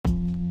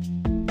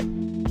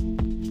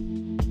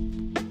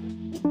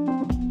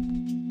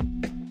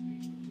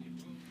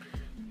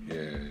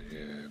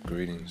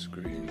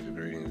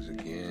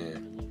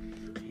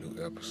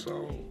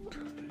episode.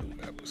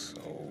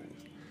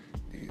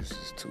 This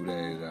is 2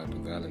 days after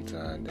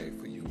Valentine's Day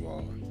for you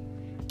all.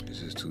 It's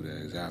just 2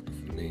 days after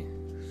for me.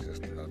 It's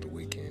just another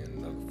weekend,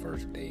 another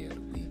first day of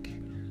the week,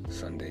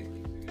 Sunday.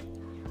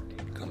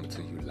 Coming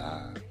to you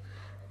live.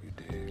 You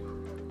did.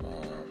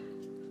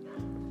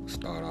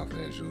 Start off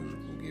as usual,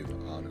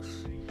 giving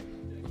honors,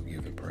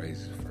 giving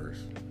praises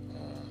first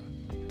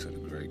to the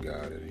great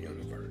God of the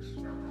universe.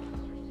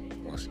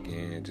 Once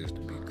again, just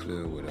to be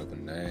clear, whatever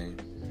name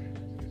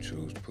you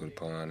choose to put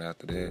upon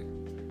after that,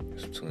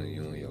 it's between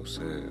you and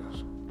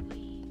yourselves.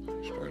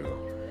 Straight up.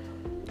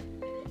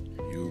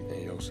 You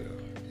and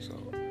yourself. So,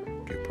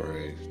 give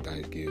praise,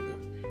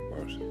 thanksgiving,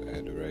 worship,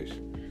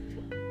 adoration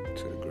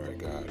to the great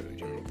God of the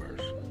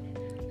universe.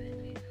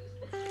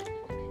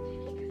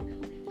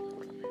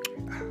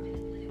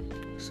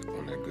 Sip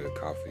on that good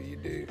coffee you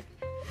did.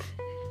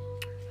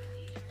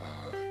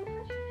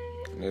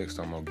 Next,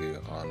 I'm going to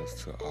give honors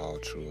to all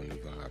true and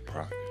divine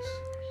prophets.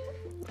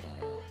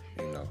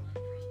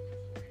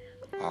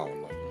 All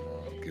of them.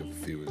 Give a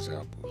few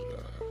examples.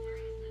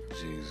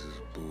 Jesus,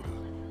 Buddha,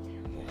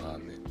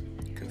 Muhammad,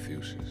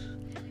 Confucius,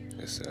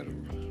 etc.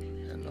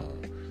 And,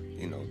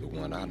 the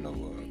one I know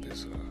of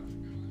is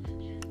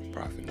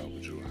Prophet Noble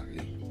Drew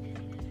Ali,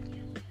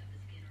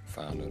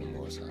 founder of the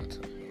Moore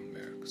Scientific of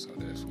America. So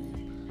that's who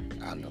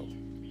I know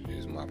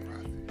is my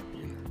prophet,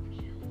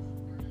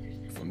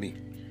 for me.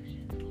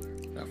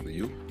 Now for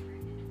you,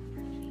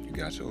 you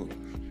got yours.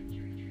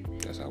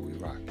 That's how we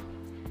rock.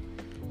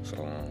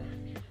 So,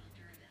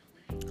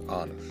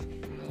 honors,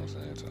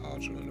 to all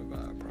true and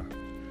divine prophet.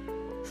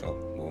 So,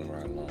 moving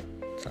right along.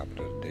 Topic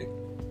of the day.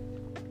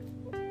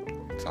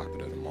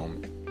 Topic of the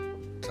moment.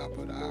 Top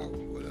of the hour,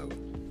 whatever.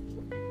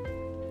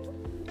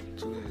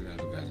 2 days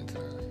after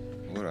Valentine.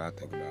 What do I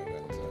think about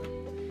Valentine?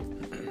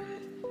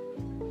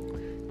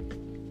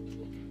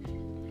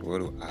 What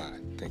do I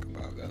think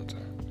about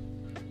Valentine?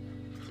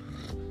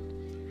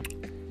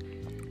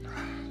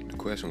 The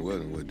question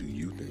wasn't, what do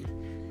you think?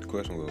 The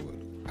question was, what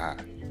do I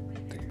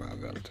think about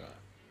Valentine?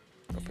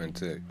 I'm finna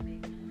tell you.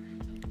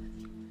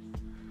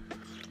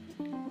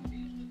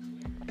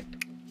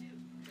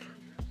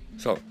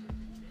 So,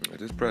 at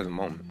this present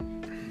moment,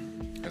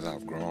 as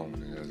I've grown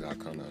and as I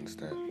come to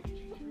understand,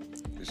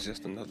 it's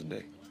just another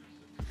day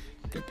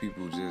that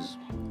people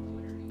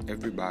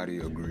everybody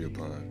agree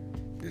upon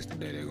this the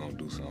day they're gonna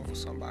do something for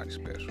somebody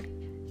special.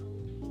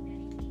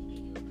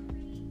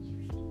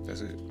 That's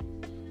it.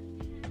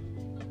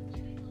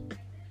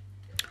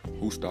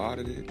 Who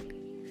started it?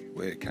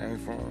 Where it came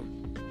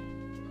from?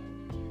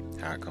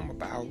 How it come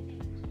about?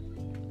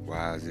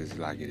 Why is this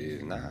like it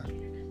is now?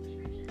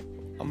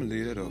 I'm gonna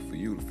leave it up for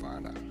you to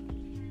find out.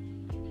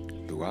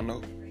 Do I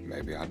know?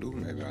 Maybe I do,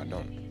 maybe I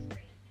don't.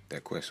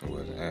 That question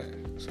wasn't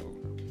asked. So,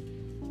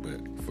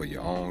 but for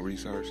your own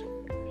research,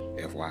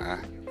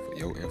 FYI, for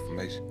your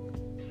information,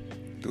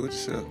 do it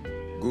yourself.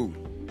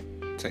 Google.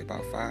 Take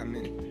about 5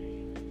 minutes.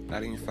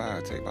 Not even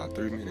 5, take about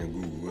 3 minutes and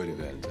Google what is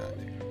Valentine's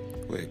Day.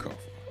 Where it come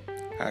from?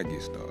 How it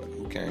get started?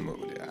 Who came up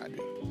with the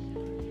idea?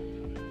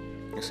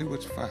 And see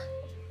what you find.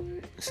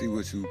 And see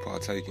what you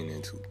partaking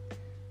into.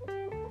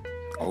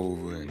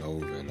 Over and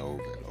over and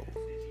over and over.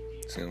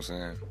 See what I'm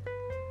saying?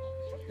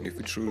 And if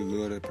you truly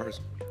love that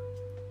person,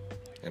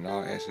 in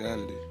all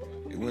actuality,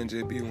 it wouldn't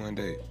just be one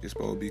day. It's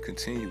supposed to be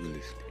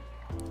continuously.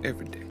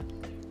 Every day.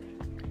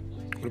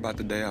 What about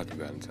the day after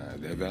Valentine?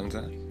 Is that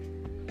Valentine?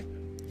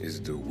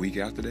 Is the week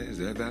after that? Is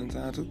that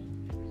Valentine too?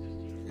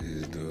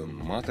 Is the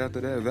month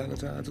after that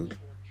Valentine too?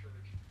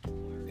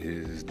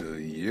 Is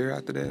the year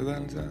after that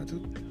Valentine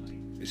too?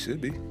 It should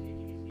be.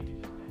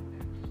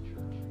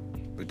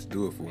 But to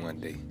do it for one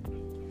day,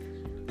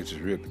 which is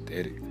real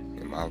pathetic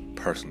in my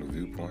personal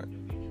viewpoint.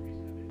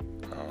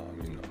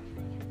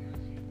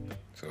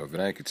 So if it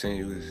ain't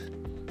continuous,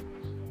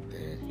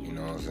 then, you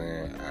know what I'm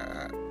saying,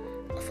 I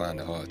find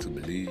it hard to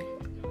believe.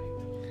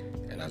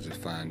 And I just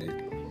find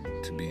it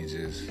to be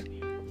just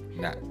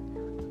not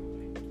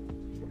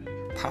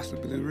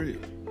possibly real.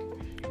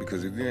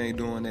 Because if you ain't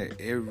doing that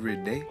every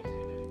day,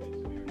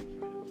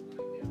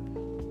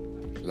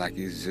 like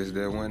it's just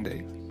that one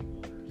day,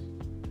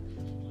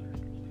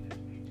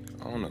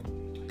 I don't know,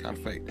 kind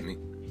of fake to me.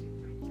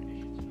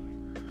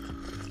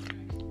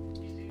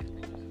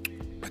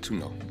 But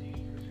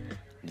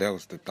that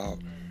was the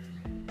thought.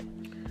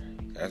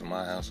 That's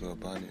my answer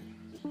upon it.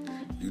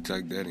 You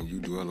take that and you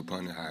dwell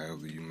upon it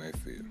however you may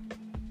feel.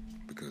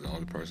 Because the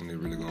only person that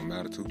really gonna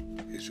matter to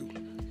is you.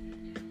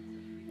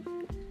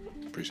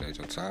 Appreciate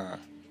your time.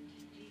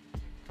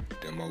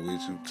 Demo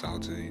with you, talk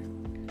to you.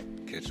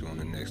 Catch you on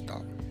the next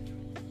thought.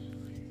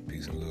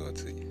 Peace and love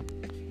to you.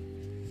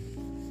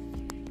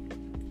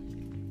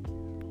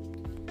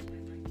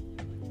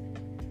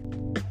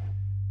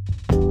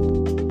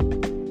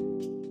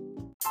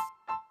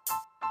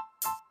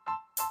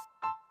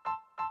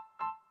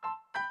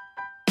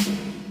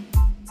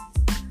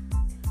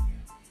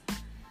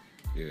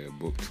 Yeah,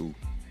 book two.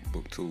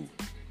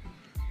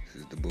 This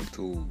is the book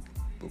two.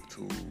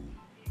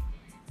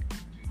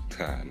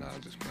 Nah,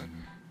 just playing.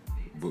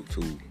 Book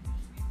 2.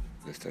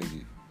 Let's take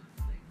it.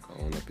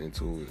 go on up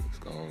into it. Let's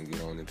go on and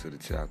get on into the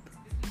chapter.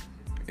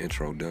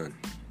 Intro done.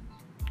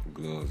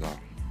 Gloves off.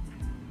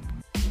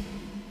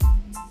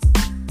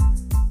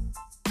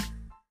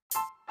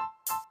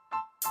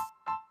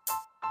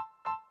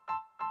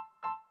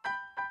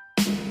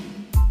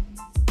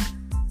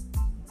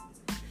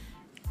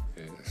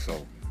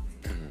 So,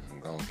 I'm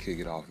going to kick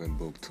it off in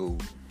book 2.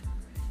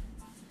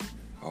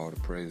 All the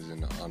praises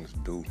and the honors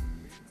due.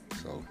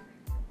 So,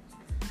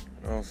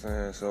 you know what I'm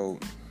saying? So,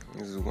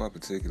 this is one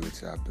particular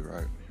chapter,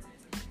 right?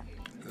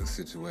 A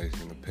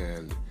situation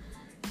apparently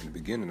in the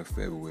beginning of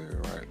February,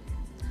 right?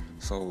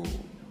 So,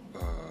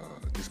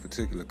 this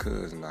particular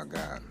cousin I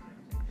got,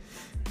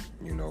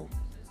 you know,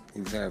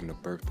 he was having a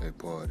birthday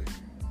party.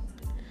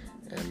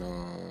 And, you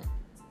know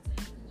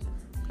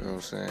what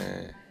I'm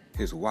saying?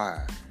 His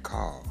wife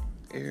called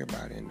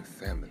everybody in the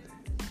family,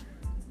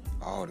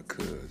 all the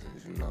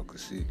cousins, you know,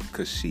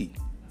 cause she,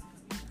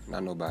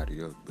 not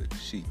nobody else, but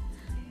she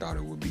thought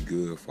it would be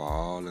good for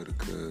all of the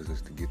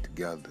cousins to get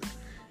together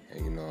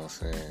and, you know what I'm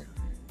saying,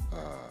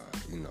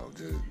 you know,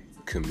 just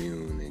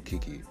commune and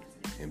kick it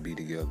and be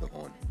together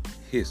on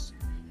his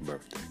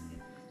birthday.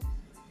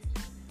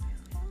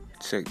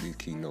 Check these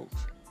key notes.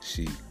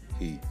 She,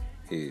 he,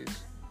 his,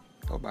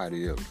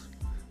 nobody else,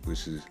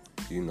 which is,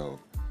 you know,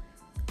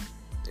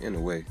 in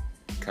a way,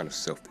 kind of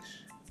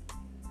selfish.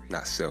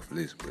 Not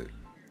selfless, but,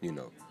 you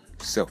know,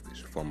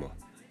 selfish from a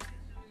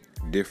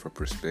different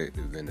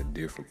perspective and a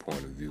different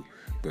point of view.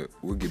 But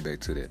we'll get back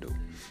to that, though.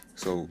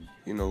 So,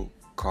 you know,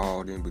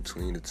 called in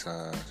between the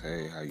times.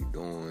 Hey, how you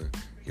doing?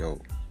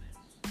 Yo,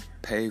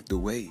 paved the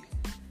way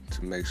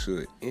to make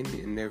sure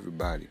any and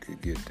everybody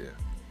could get there.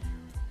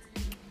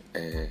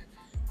 And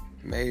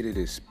made it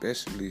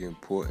especially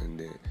important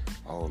that,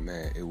 oh,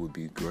 man, it would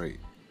be great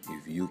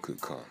if you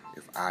could come,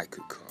 if I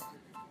could come.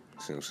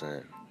 See what I'm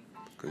saying?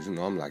 Because, you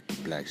know, I'm like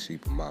the black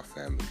sheep of my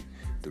family,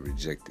 the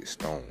rejected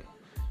stone,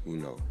 you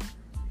know.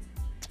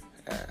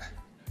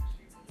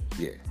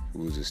 Yeah,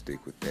 we'll just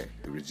stick with that,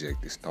 the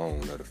rejected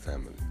stone of the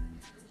family.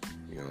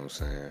 You know what I'm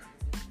saying?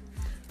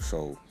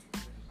 So,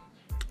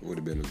 it would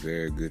have been a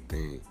very good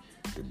thing,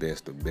 the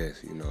best of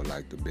best, you know,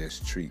 like the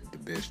best treat, the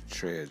best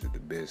treasure, the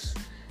best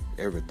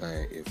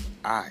everything, if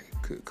I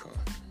could come.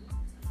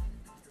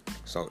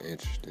 So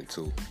interesting,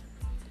 too.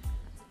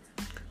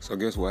 So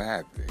guess what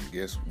happened?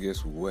 Guess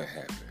what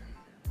happened?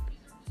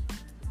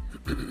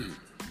 I'm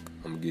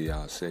gonna give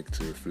y'all a second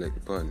to reflect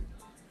upon it.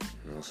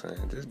 You know what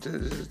I'm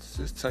saying?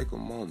 Just take a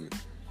moment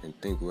and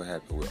think what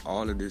happened with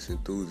all of this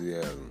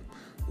enthusiasm,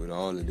 with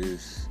all of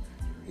this,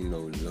 you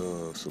know,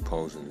 love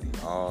supposedly,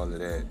 all of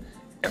that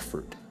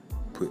effort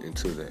put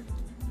into that.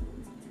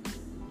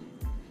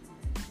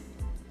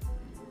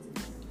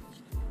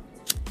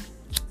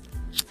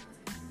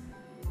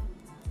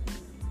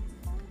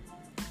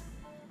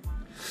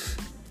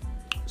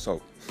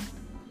 So,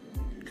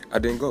 I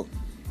didn't go.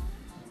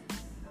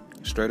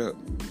 Straight up,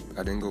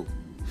 I didn't go.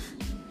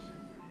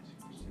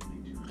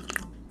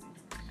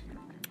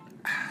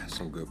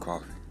 Some good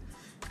coffee.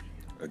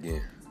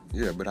 Again.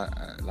 Yeah, but I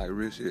like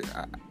real shit,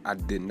 I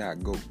did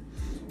not go.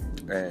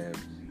 And,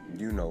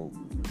 you know,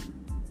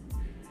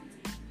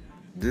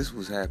 this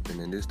was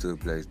happening, this took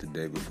place the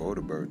day before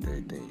the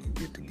birthday thing,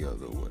 get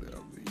together or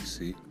whatever, you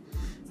see?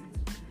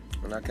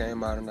 When I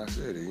came out and I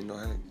said it, you know,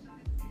 hey,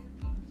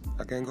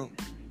 I can't go.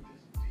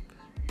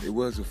 It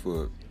wasn't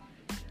for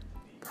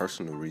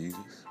personal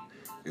reasons.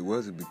 It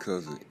wasn't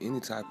because of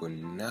any type of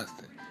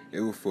nothing.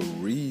 It was for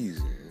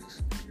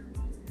reasons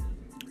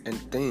and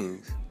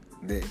things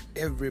that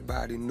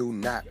everybody knew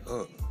not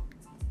of.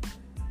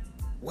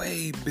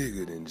 Way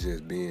bigger than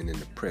just being in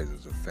the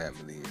presence of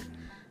family and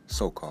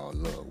so-called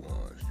loved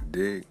ones. You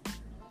dig?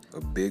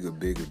 A bigger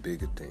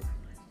thing.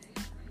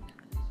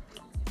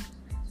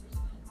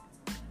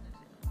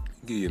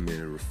 Give you a minute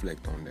to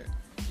reflect on that.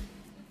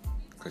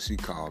 Because she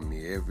called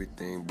me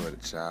everything but a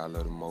child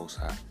of the Most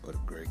High, but a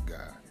great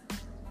God.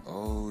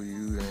 Oh,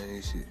 you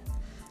ain't shit.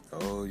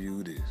 Oh,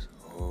 you this.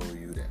 Oh,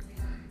 you that.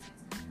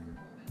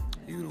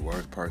 You the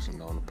worst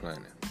person on the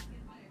planet.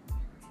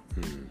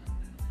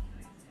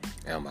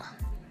 Am I?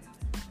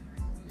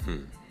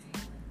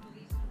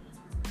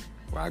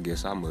 Well, I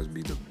guess I must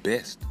be the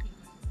best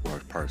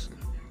worst person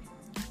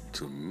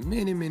to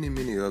many, many,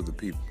 many other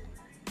people.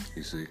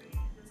 You see?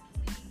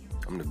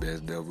 I'm the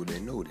best devil they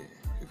know then,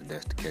 if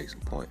that's the case in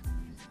point.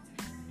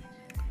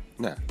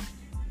 Now,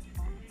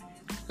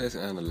 let's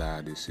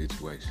analyze this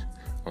situation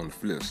on the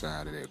flip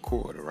side of that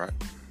quarter, right?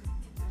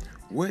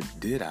 What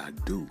did I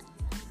do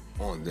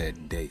on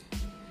that day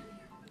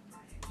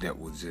that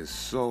was just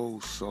so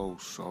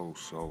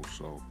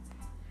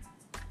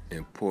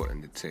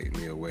important to take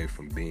me away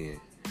from being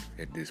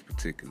at this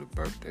particular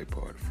birthday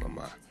party for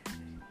my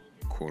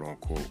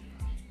quote-unquote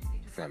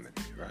family,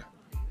 right?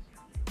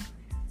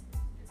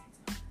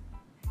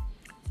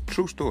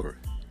 True story,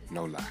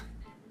 no lie.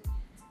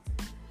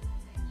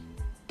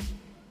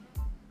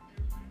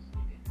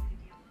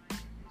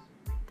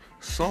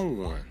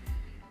 Someone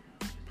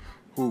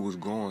who was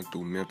going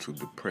through mental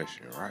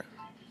depression, right?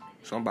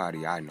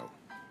 Somebody I know.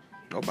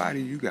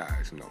 Nobody you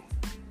guys know.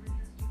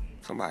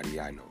 Somebody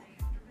I know.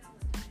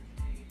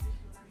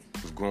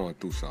 going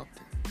through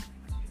something,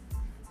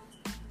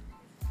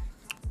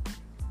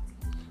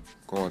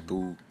 going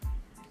through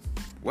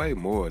way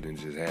more than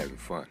just having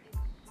fun,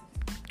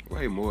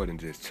 way more than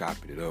just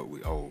chopping it up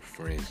with old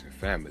friends and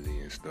family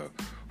and stuff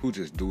who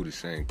just do the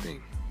same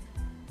thing,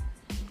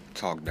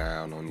 talk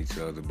down on each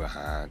other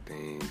behind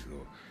things,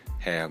 or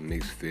have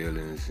mixed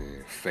feelings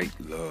and fake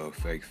love,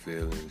 fake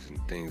feelings and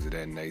things of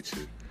that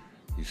nature.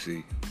 You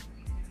see,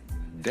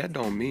 that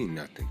don't mean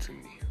nothing to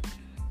me,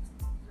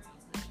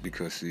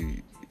 because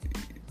see,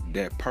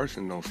 that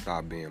person don't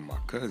stop being my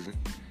cousin,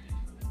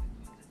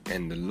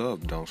 and the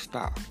love don't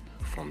stop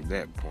from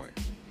that point.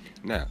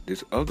 Now,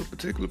 this other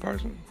particular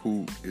person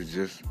who is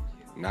just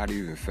not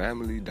even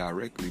family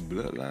directly,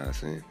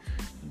 bloodlines in,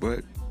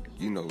 but,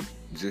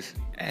 just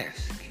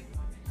ask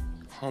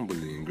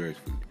humbly and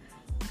gracefully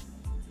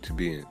to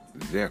be in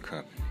their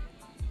company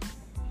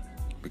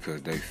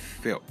because they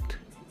felt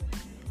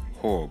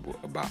horrible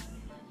about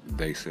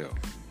theyself.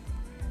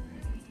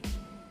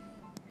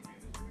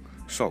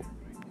 So,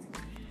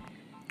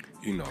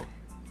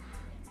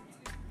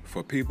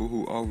 for people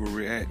who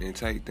overreact and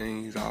take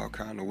things all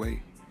kind of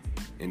way,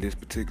 and this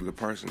particular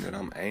person that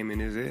I'm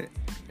aiming is at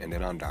and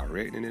that I'm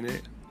directing it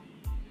at,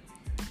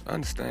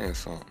 understand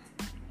something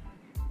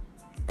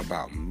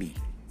about me.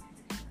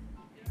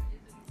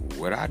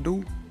 What I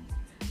do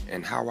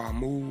and how I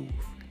move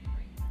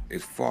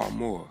is far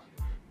more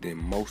than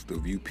most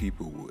of you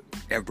people would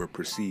ever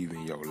perceive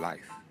in your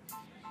life.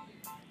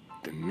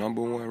 The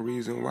number one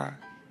reason why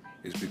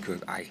is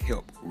because I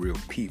help real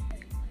people.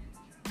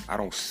 I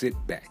don't sit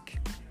back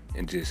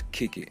and just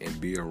kick it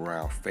and be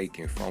around fake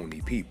and phony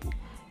people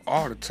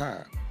all the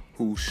time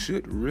who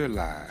should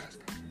realize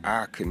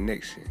our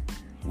connection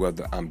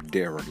whether I'm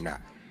there or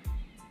not.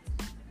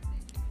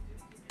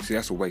 See,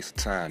 that's a waste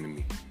of time to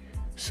me.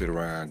 Sit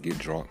around, get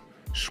drunk,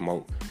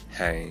 smoke,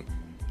 hang,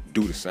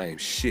 do the same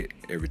shit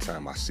every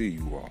time I see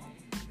you all.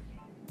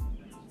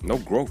 No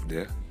growth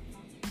there.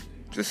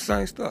 Just the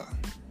same stuff.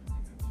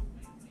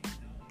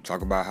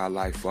 Talk about how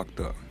life fucked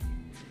up.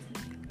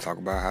 Talk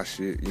about how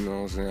shit, you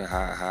know what I'm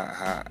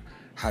saying,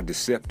 how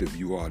deceptive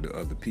you are to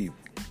other people.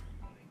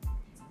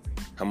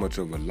 How much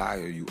of a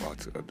liar you are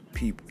to other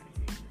people.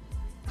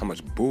 How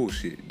much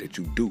bullshit that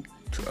you do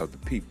to other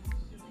people.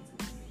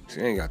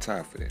 See, I ain't got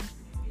time for that.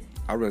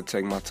 I'd rather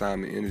take my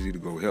time and energy to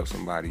go help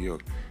somebody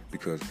else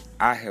because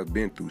I have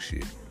been through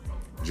shit.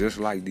 Just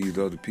like these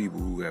other people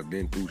who have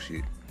been through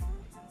shit.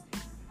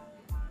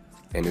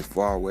 And it's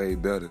far way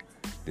better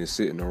than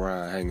sitting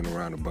around, hanging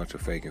around a bunch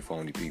of fake and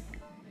phony people.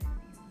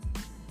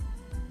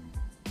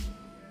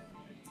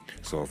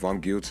 So if I'm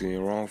guilty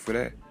and wrong for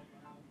that,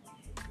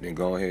 then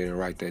go ahead and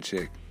write that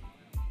check.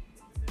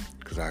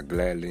 Because I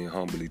gladly and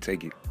humbly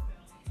take it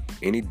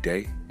any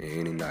day and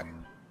any night.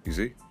 You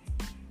see?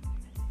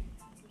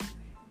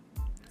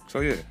 So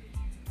yeah,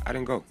 I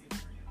didn't go.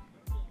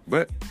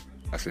 But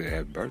I said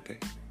happy birthday.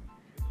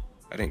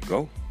 I didn't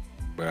go,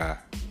 but I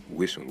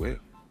wish him well.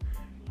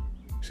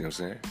 See what I'm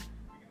saying?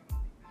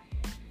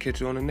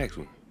 Catch you on the next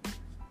one.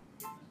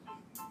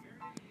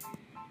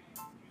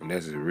 And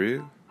that's as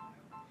real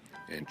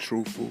and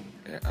truthful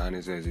and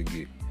honest as it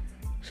gets.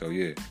 So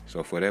yeah,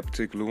 so for that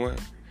particular one,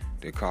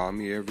 they call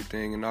me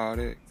everything and all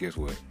that, guess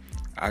what?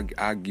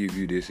 I give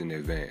you this in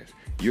advance.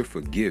 You're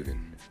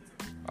forgiven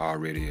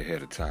already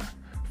ahead of time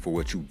for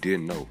what you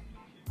didn't know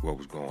what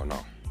was going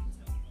on.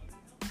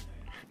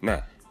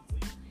 Now,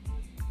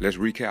 let's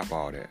recap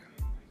all that.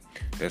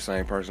 That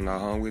same person I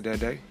hung with that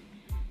day,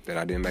 that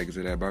I didn't make it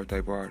to that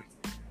birthday party,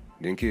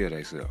 didn't kill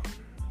themselves.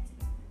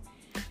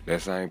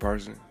 That same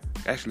person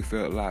actually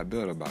felt a lot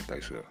better about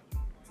themselves.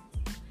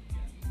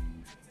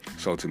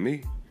 So to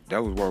me,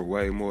 that was worth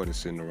way more than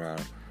sitting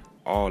around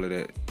all of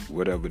that,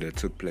 whatever that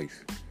took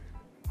place.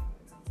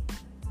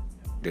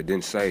 That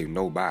didn't save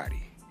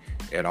nobody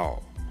at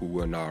all who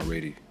wasn't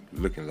already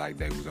looking like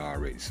they was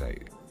already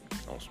saved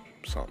on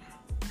something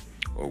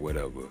or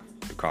whatever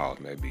the cause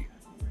may be.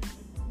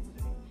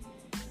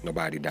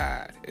 Nobody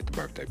died at the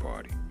birthday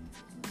party.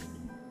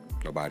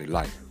 Nobody's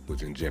life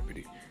was in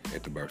jeopardy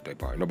at the birthday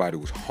party. Nobody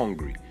was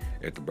hungry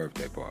at the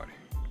birthday party.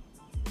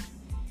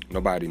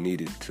 Nobody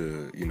needed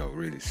to,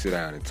 really sit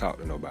down and talk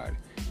to nobody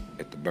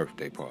at the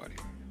birthday party.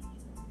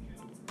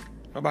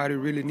 Nobody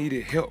really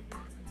needed help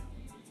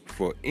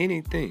for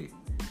anything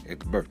at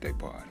the birthday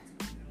party.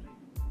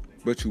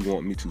 But you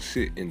want me to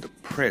sit in the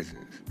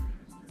presence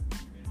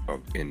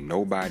of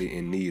nobody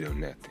in need of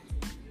nothing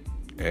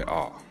at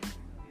all.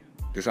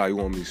 This how you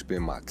want me to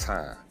spend my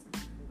time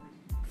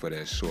for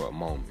that short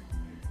moment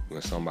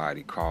when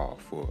somebody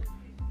called for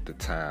the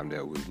time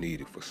that was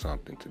needed for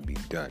something to be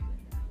done.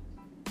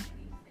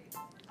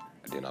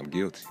 Then I'm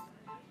guilty.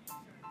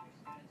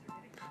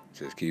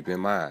 Just keep in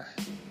mind,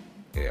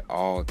 at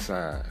all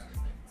times,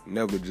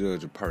 never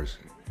judge a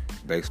person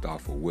based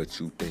off of what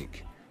you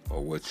think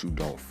or what you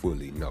don't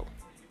fully know.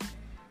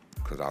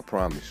 Because I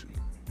promise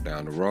you,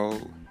 down the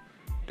road,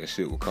 that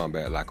shit will come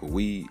back like a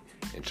weed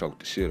and choke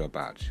the shit up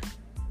out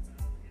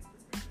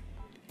you.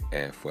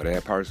 And for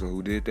that person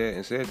who did that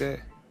and said that,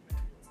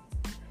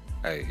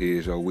 hey,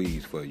 here's your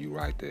weeds for you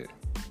right there.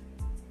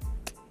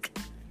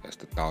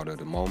 thought of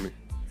the moment.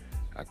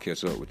 I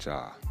catch up with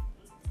y'all.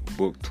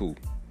 Book 2,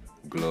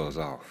 gloves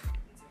off.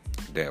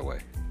 That way.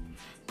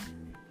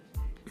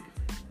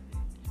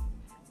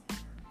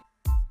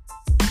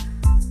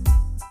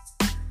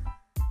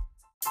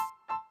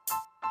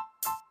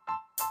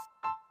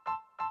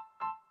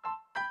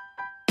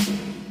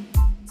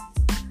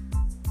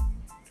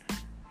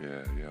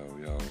 Yeah,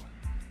 yo.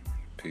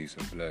 Peace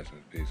and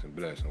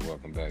blessings.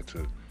 Welcome back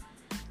to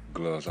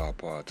Gloves Off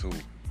Part 2.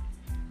 I'm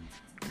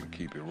gonna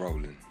keep it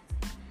rolling.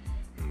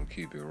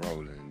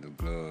 The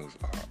gloves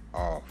are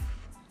off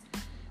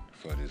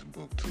for this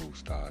book 2,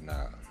 starting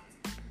out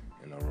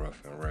in a rough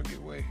and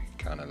rugged way,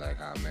 kind of like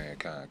how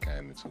mankind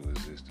came into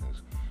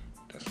existence.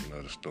 That's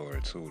another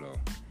story too, though.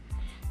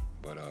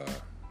 But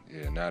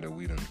now that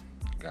we done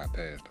got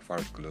past the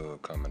first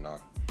glove coming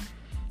off,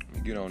 let me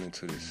get on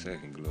into this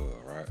second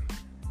glove, right?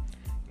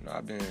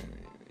 I've been,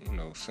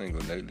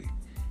 single lately.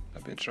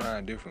 I've been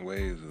trying different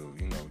ways of,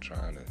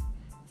 trying to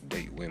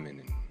date women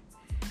and,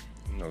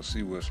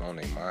 see what's on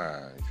their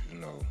minds,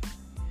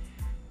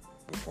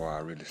 before I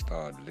really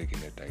started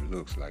looking at their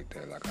looks like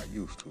that, like I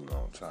used to a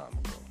long time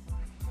ago.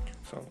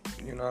 So,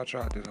 I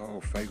tried this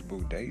whole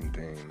Facebook dating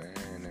thing,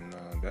 man, and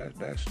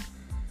that's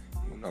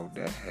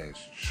that has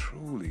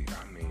truly,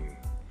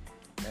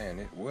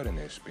 what an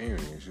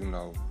experience,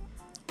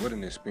 what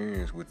an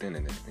experience within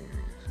an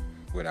experience,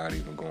 without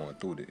even going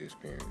through the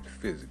experience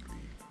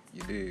physically.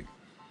 You dig?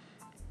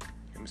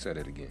 Let me say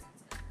that again.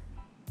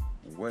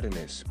 What an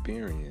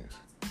experience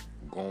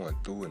going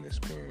through an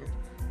experience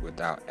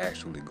without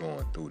actually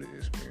going through the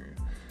experience.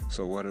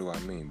 So what do I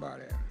mean by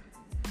that?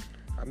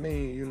 I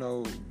mean,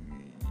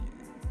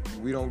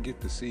 we don't get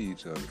to see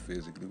each other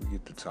physically. We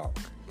get to talk,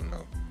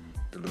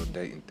 the little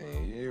dating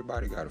thing.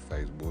 Everybody got a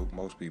Facebook.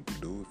 Most people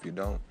do. If you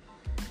don't,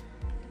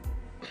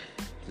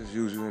 just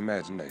use your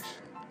imagination.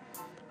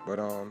 But,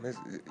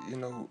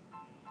 the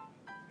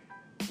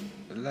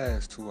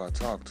last two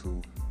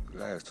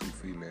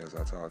females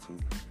I talked to,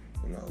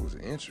 it was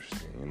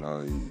interesting,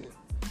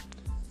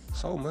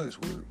 so much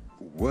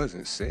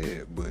wasn't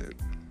said, but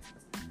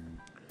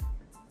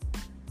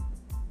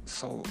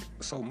so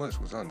much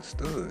was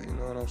understood, you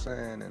know what I'm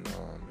saying? And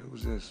it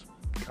was just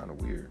kind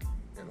of weird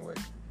in a way,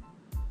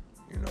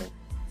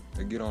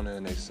 They get on there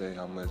and they say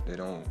how much they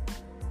don't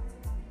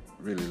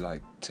really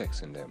like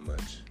texting that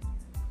much.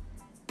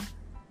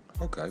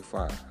 Okay,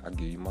 fine, I'll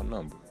give you my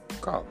number.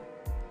 Call me.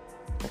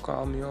 Or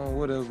call me on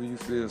whatever you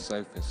feel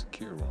safe and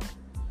secure on.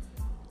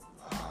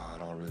 I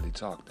don't really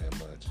talk that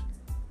much.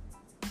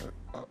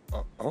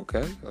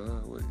 Okay,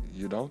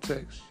 you don't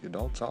text, you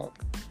don't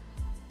talk.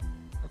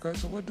 Okay,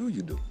 so what do?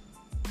 You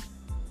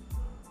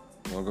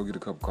wanna go get a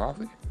cup of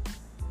coffee?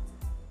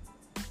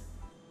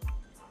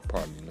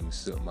 Pardon me, let me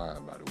sip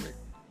mine, by the way.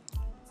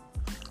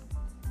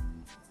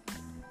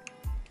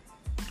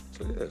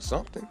 So yeah,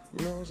 something,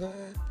 you know what I'm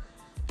saying?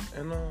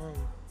 And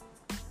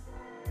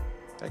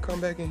they come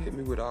back and hit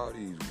me with all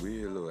these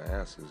weird little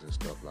answers and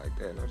stuff like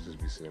that, and I'll just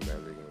be sitting there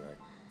looking like,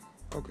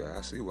 okay,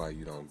 I see why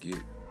you don't get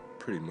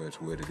pretty much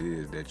what it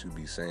is that you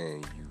be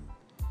saying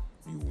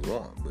you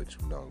want, but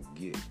you don't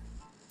get.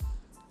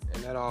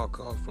 And that all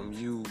comes from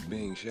you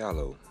being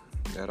shallow.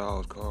 That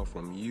all comes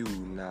from you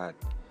not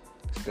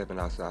stepping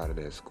outside of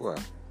that square.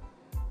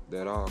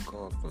 That all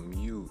comes from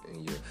you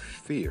and your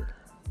fear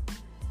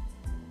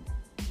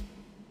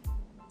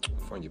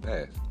from your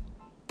past.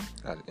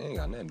 It ain't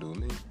got nothing to do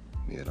with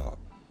me at all.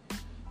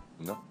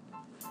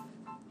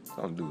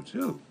 Something to do with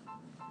you.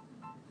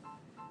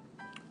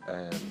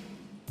 And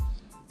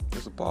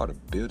it's a part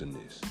of building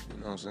this, you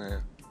know what I'm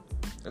saying?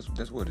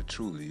 That's what it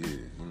truly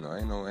is,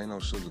 ain't no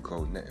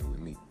sugarcoat nothing with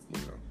me,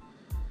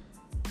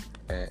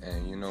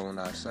 And when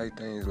I say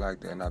things like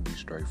that and I be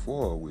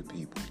straightforward with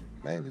people,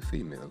 mainly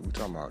females, we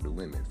talking about the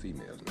women,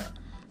 females now.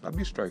 I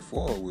be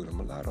straightforward with them.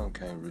 A lot of them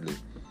can't really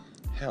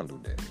handle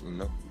that,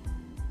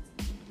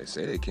 They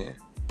say they can.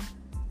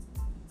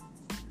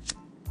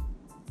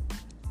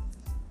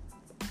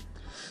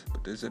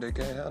 But they say they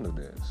can't handle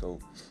that. So,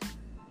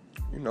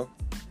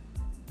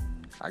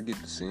 I get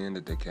to seeing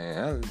that they can't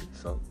handle it.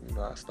 So,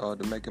 I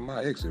started making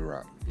my exit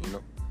route,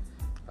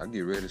 I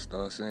get ready to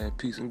start saying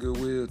peace and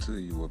goodwill to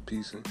you, or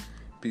peace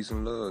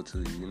and love to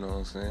you, you know what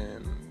I'm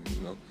saying?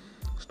 And,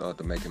 start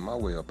to making my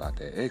way up out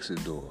that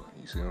exit door,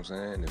 you see what I'm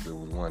saying? If it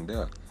was one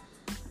there.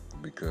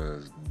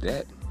 Because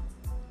that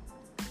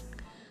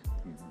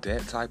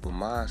type of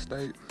mind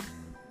state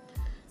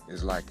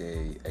is like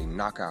a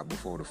knockout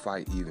before the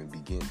fight even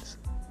begins.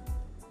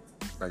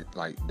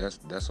 Like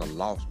that's a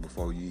loss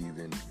before you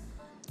even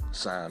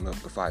sign up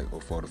to fight or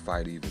before the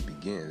fight even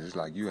begins. It's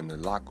like you're in the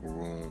locker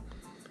room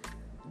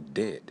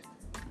dead.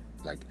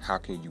 Like, how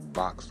can you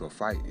box or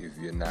fight if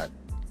you're not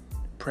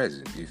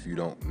present, if you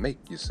don't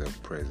make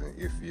yourself present,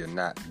 if you're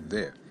not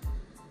there?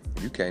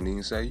 You can't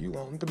even say you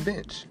on the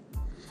bench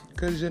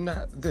because you're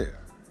not there.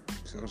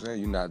 See what I'm saying?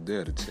 You're not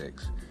there to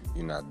text.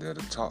 You're not there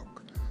to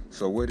talk.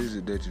 So what is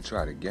it that you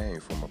try to gain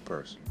from a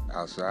person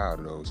outside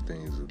of those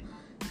things of,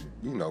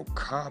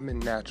 common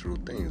natural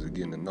things of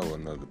getting to know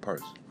another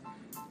person?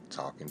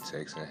 Talking,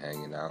 texting,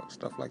 hanging out,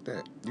 stuff like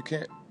that. You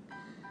can't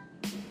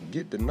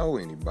get to know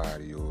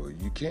anybody, or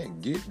you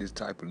can't get this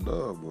type of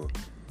love, or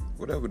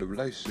whatever the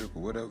relationship,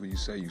 or whatever you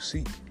say you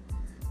seek.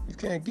 You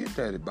can't get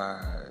that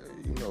by,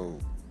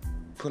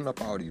 putting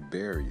up all these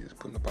barriers,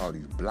 putting up all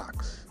these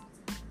blocks.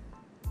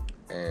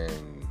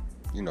 And,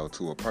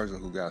 to a person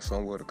who got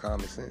somewhat of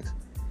common sense,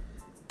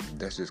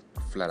 that's just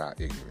flat out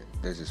ignorant.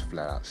 That's just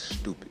flat out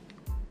stupid.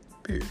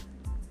 Period.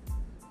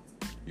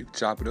 You can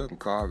chop it up and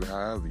carve it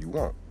however you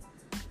want.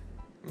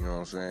 You know what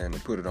I'm saying?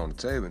 And put it on the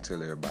table and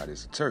tell everybody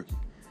it's a turkey.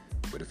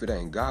 But if it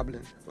ain't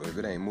gobbling, or if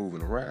it ain't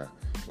moving around,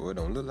 or it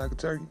don't look like a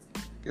turkey,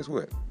 guess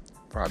what?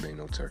 Probably ain't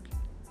no turkey.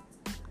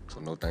 So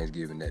no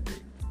Thanksgiving that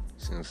day.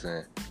 See what I'm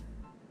saying?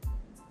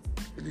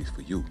 At least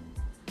for you.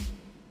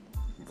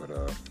 But,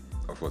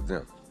 or for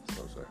them,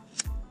 so to say.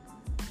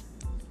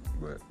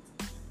 But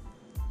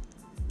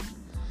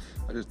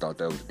I just thought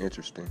that was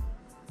interesting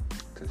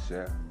to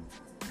share.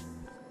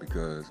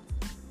 Because,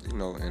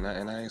 and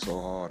I ain't so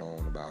hard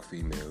on about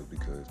females,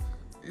 because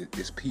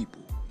it's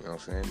people. You know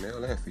what I'm saying?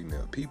 Male and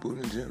female. People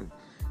in general.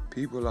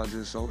 People are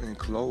just so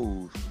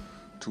enclosed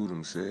to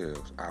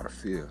themselves out of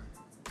fear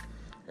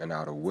and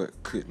out of what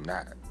could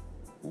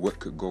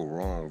go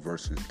wrong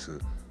versus to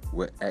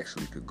what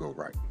actually could go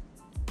right.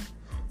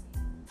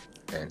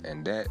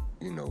 And that,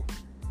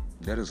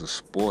 that is a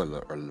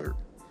spoiler alert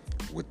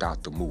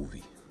without the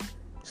movie.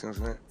 See what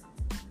I'm saying?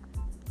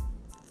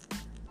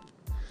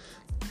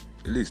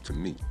 At least to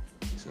me.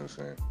 See what I'm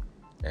saying?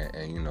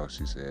 And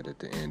she said at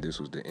the end, this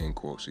was the end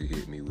quote she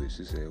hit me with.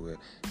 She said, well,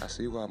 I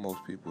see why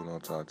most people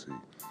don't talk to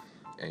you.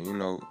 And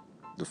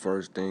the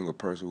first thing a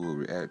person will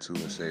react to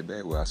and say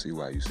back, well, I see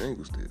why you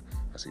single still.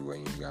 I see why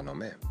you ain't got no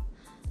man.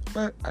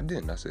 But I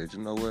didn't. I said, you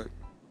know what?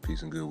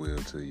 Peace and goodwill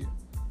to you.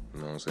 You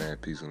know what I'm saying?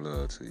 Peace and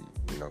love to you.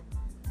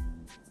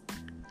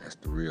 That's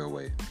the real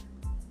way.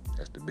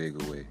 That's the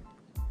bigger way.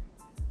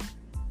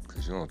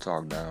 Because you don't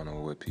talk down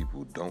on what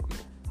people don't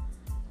know,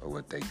 or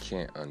what they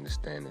can't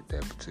understand at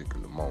that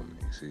particular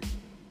moment, you see?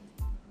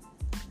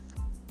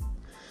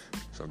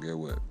 So get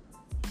what?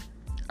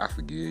 I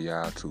forgive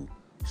y'all too,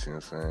 you see what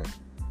I'm saying?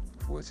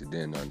 For what you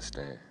didn't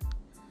understand,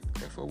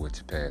 and for what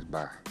you passed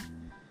by,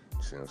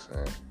 you see what I'm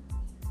saying?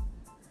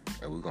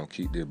 And we're gonna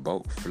keep this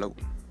boat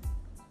floating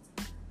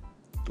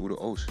through the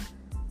ocean,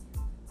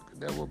 because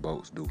that's what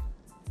boats do.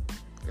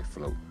 They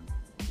float,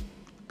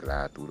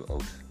 glide through the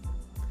ocean,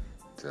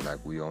 just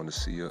like we on the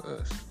sea of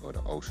us, or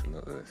the ocean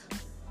of us.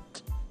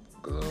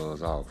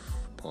 Gloves off,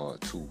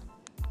 part 2.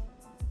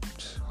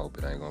 Hope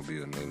it ain't gonna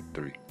be another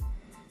 3.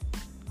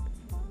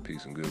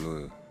 Peace and good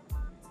love.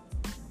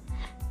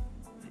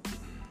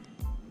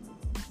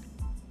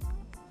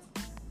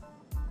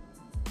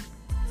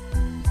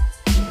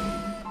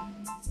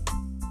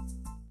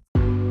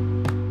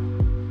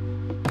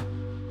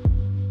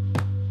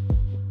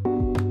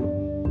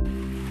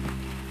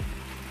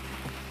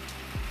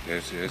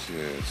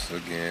 Yes,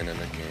 again and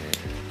again.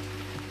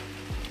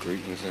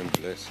 Greetings and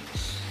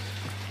blessings.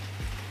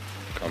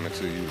 Coming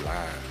to you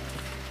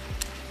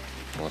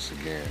live once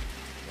again.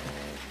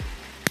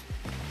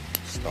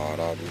 Start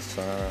all this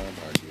time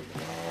by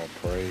giving all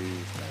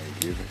praise,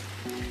 thanksgiving,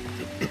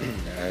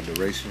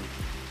 adoration,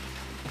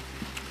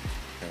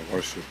 and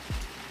worship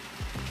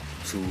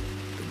to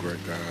the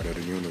great God of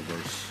the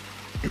universe.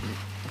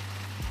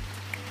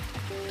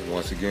 And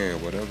once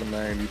again, whatever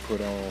name you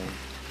put on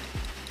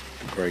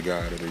the great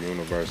God of the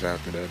universe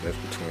after that, that's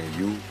between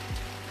you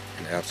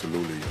and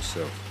absolutely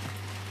yourself.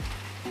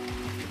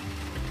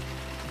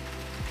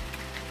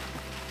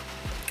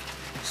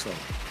 So,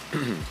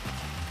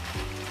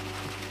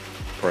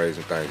 praise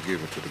and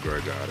thanksgiving to the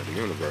great God of the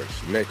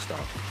universe. Next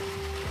off,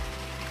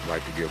 I'd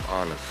like to give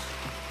honors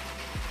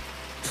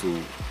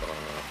to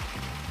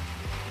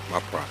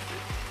my prophet,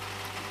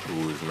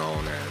 who is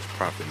known as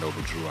Prophet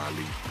Noble Drew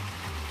Ali.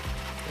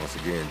 Once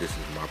again, this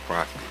is my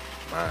prophet,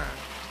 mine.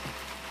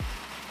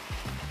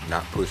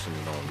 Not pushing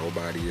it on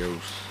nobody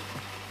else,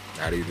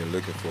 not even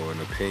looking for an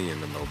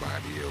opinion of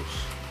nobody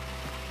else.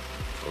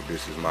 So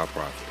this is my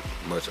prophet.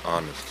 Much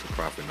honors to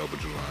Prophet Noble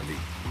Drew Ali,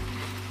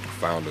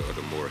 founder of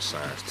the Moorish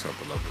Science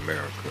Temple of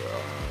America.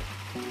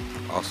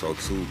 Also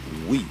to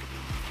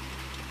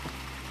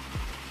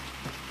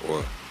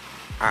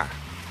I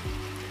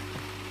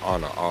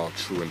honor all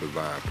true and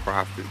divine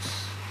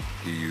prophets.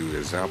 Give you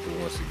example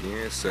once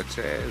again, such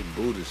as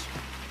Buddhism,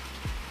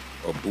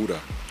 or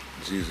Buddha,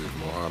 Jesus,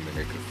 Muhammad,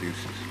 and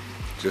Confucius.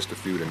 Just a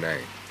few to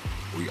name.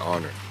 We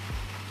honor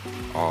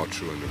all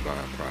true and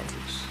divine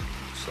prophets.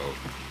 So,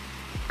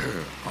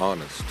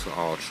 honors to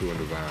all true and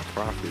divine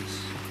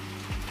prophets,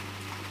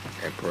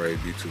 and praise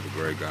be to the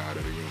great God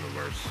of the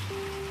universe.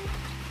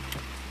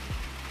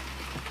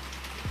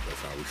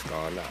 That's how we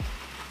start out.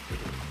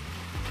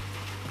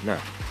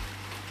 Now,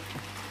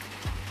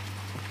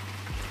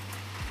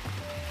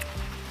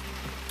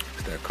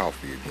 it's that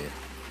coffee again.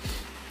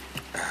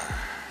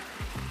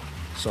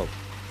 So,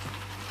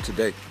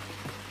 today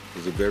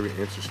is a very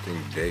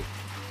interesting day.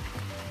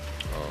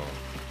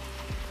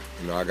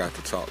 I got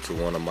to talk to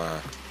one of my,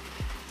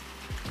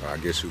 I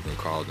guess you can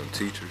call them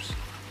teachers,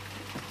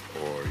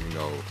 or,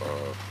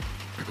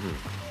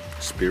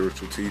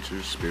 spiritual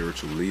teachers,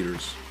 spiritual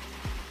leaders,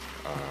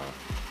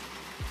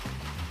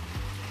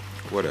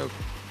 whatever.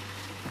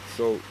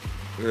 So,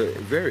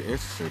 very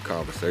interesting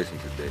conversation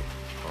today,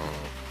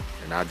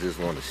 and I just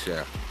want to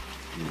share,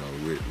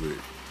 with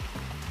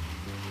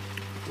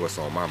what's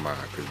on my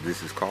mind, because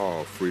this is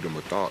called Freedom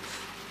of Thoughts,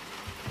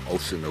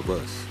 Ocean of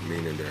Us,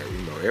 meaning that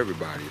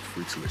everybody is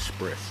free to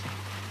express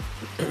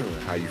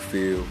how you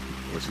feel,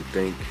 what you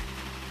think,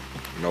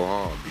 no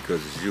harm,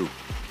 because it's you.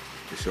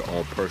 It's your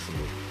own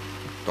personal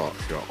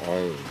thoughts, your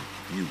own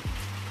you.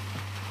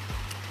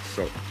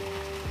 So,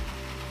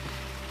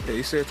 yeah,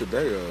 he said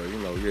today,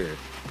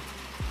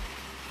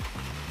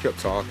 kept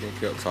talking.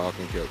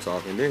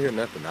 Didn't hear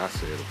nothing I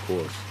said, of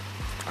course.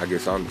 I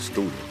guess I'm the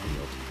student,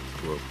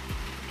 Well,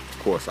 of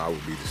course I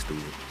would be the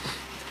student,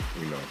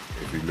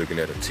 if you're looking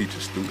at a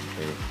teacher-student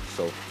thing.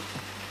 So,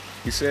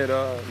 he said,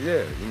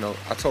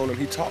 I told him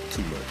he talked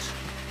too much.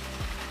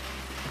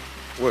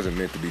 It wasn't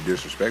meant to be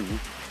disrespectful.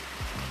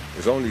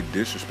 It's only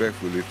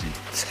disrespectful if you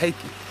take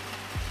it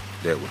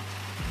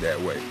that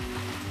way.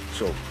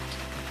 So,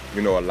 a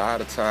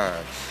lot of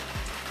times,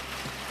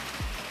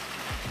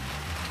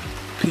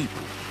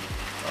 people,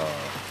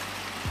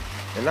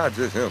 and not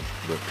just him,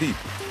 but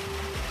people,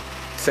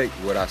 take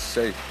what I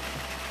say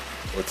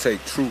or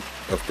take truth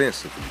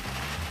offensively.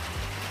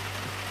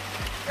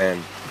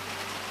 And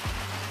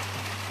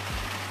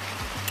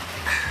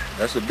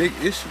that's a big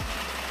issue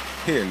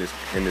here in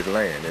this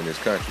land, in this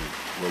country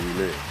where we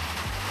live.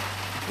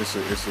 It's a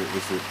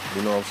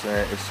you know what I'm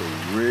saying? It's a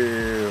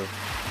real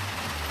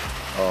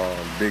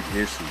big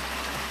issue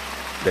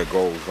that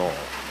goes on,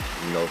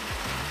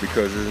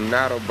 because it's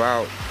not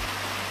about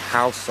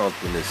how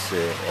something is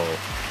said or,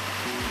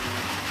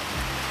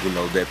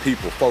 that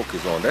people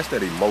focus on. That's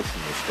that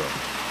emotional stuff.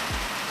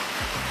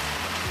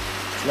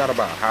 It's not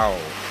about how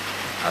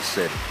I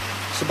said it.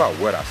 It's about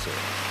what I said.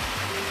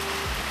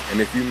 And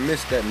if you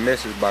miss that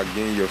message by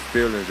getting your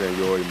feelings and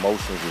your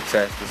emotions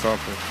attached to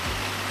something,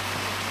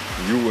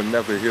 you will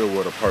never hear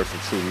what a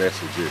person's true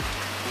message is.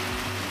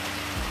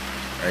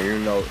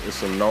 And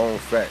it's a known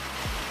fact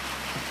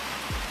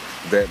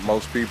that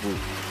most people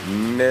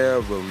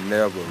never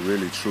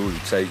really truly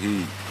take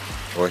heed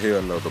or hear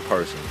another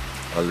person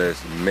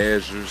unless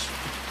measures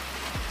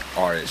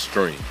are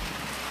extreme.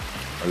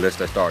 Unless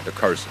they start to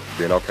cursing,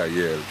 then okay,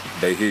 yeah,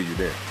 they hear you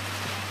then.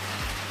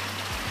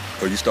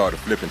 Or you started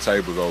flipping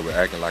tables over,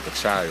 acting like a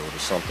child or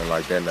something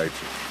like that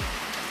nature.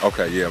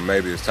 Okay, yeah,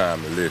 maybe it's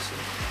time to listen.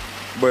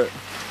 But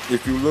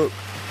if you look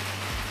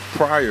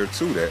prior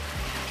to that,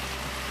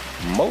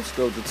 most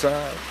of the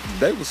time,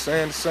 they were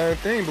saying the same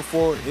thing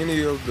before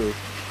any of the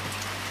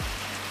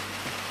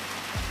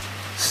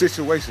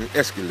situation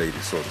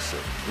escalated, so to say,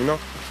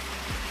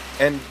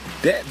 And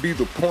that be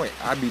the point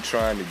I be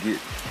trying to get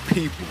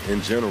people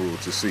in general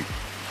to see.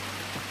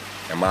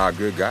 Am I a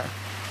good guy?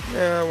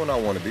 Yeah, when I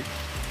want to be.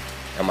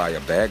 Am I a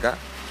bad guy?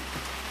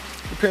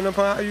 Depending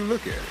upon how you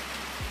look at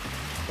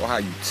it or how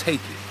you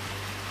take it.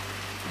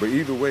 But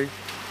either way,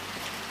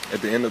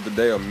 at the end of the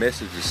day, a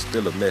message is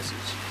still a message.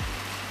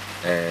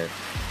 And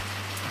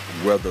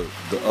whether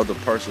the other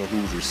person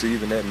who's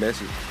receiving that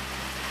message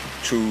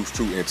choose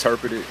to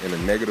interpret it in a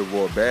negative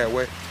or a bad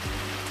way,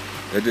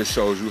 that just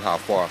shows you how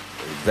far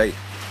they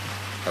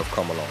have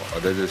come along. Or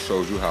that just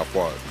shows you how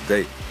far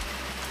they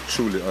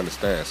truly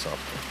understand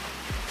something.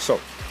 So,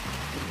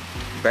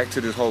 back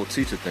to this whole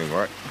teacher thing,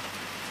 right?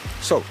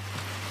 So,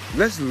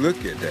 let's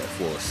look at that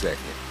for a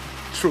second.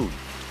 Truly.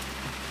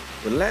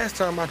 The last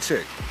time I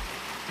checked,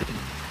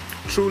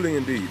 truly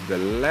indeed, the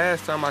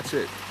last time I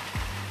checked,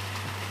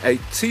 a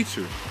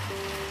teacher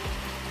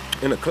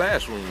in a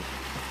classroom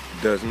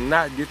does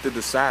not get to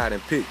decide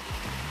and pick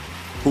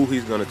who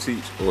he's going to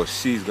teach or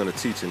she's going to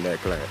teach in that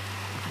class.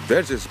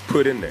 They're just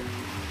put in there.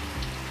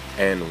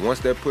 And once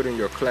they're put in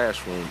your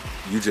classroom,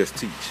 you just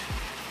teach.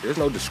 There's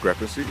no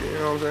discrepancy, you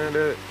know what I'm saying?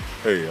 That,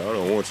 hey, I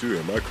don't want you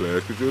in my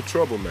class because you're a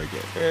troublemaker.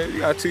 And you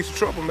got to teach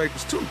the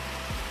troublemakers too.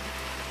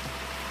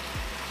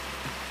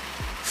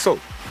 So,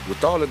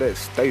 with all of that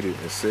stated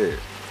and said,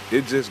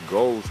 it just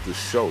goes to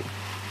show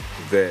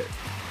that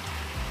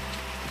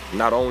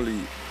not only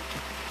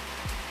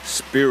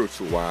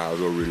spiritual-wise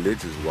or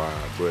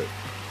religious-wise, but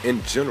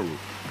in general,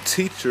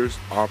 teachers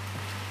are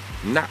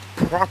not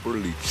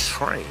properly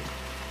trained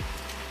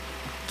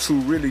to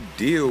really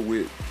deal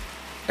with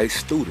a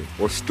student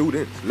or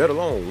students, let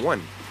alone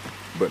one,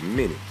 but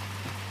many,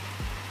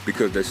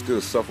 because they still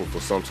suffer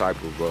from some type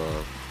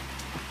of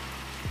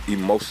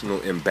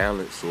emotional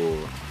imbalance or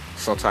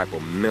some type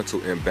of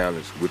mental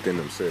imbalance within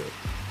themselves.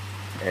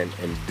 And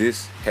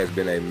this has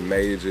been a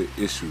major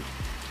issue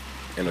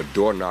and a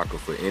door knocker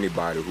for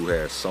anybody who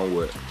has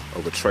somewhat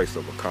of a trace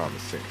of a common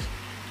sense.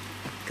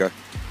 Okay?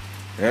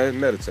 And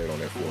meditate on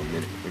that for a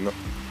minute,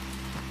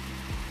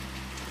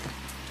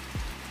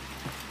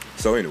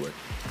 So anyway,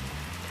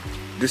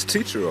 this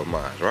teacher of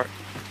mine, right?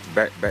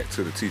 Back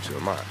to the teacher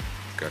of mine,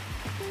 okay?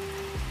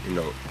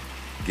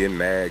 Getting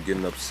mad,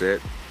 getting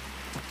upset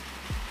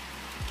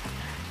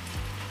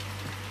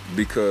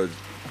because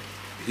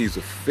he's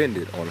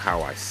offended on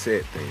how I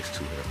said things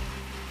to him.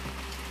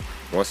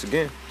 Once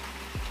again,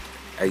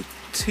 a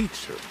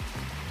teacher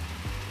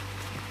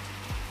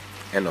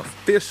an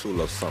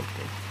official of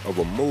something, of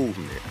a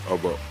movement,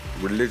 of a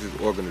religious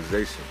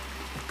organization,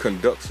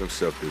 conducts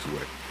himself this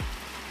way.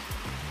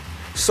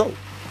 So,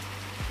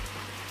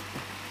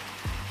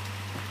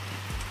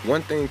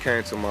 one thing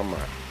came to my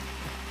mind,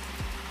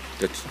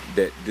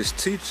 that this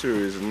teacher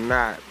is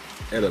not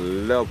at a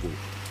level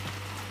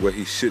where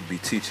he should be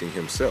teaching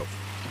himself.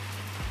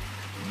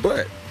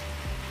 But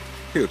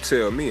he'll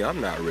tell me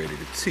I'm not ready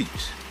to teach.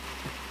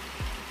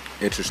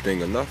 Interesting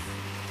enough,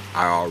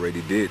 I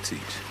already did teach.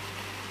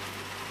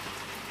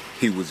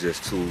 He was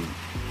just too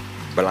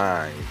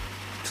blind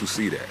to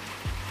see that.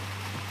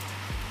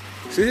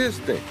 See, here's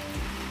the thing.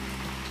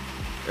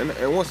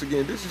 And once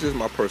again, this is just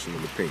my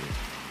personal opinion.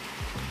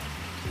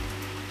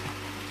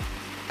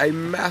 A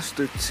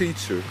master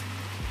teacher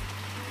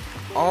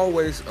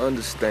always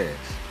understands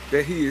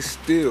that he is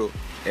still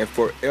and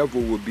forever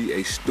will be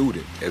a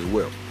student as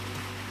well.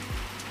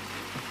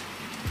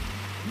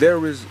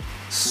 There is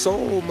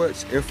so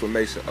much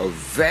information, a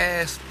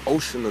vast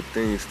ocean of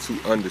things to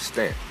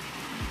understand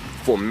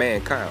for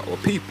mankind or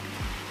people.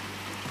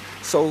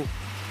 So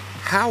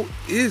how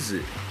is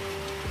it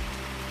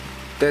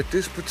that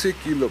this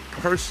particular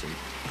person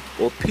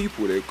or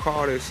people that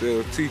call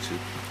themselves teachers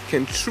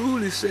can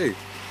truly say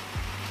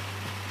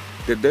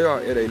that they are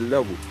at a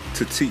level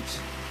to teach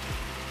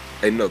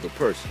another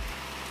person?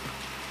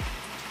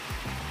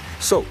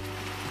 So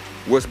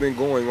what's been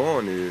going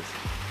on is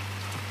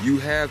you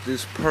have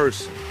this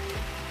person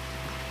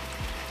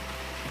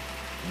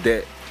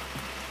that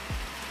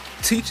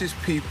teaches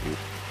people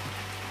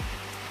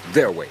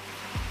their way.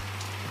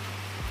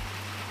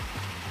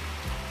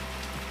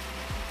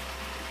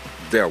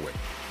 Their way.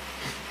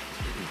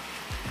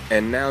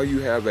 And now you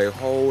have a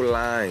whole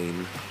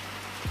line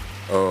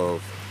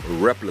of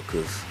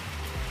replicas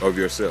of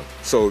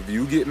yourself. So if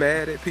you get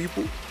mad at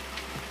people,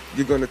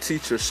 you're going to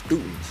teach your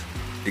students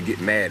to get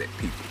mad at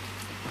people.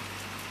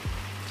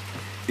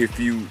 If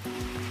you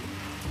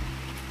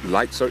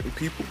like certain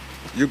people,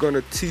 you're going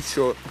to teach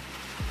your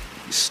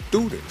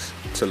students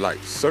to like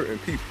certain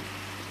people.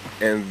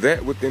 And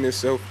that within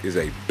itself is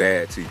a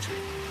bad teacher.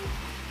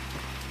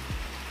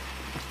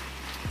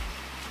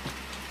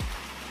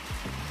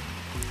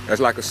 That's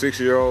like a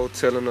 6-year-old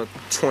telling a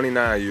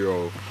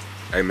 29-year-old,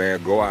 hey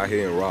man, go out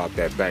here and rob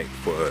that bank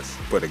for us,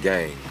 for the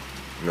gang.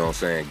 You know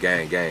what I'm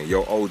saying? Gang.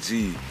 Your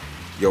OG,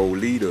 your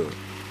leader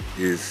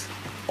is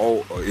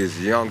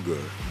younger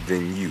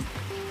than you.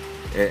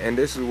 And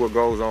this is what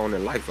goes on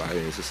in life out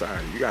here in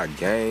society. You got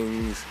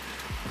gangs,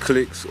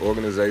 cliques,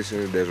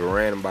 organizations that's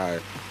ran by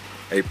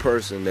a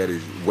person that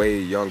is way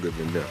younger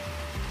than them.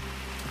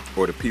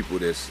 Or the people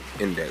that's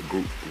in that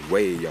group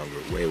way younger,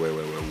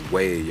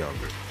 way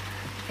younger.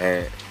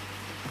 And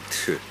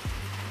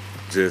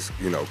just,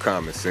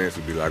 common sense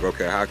would be like,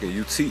 okay, how can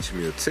you teach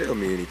me or tell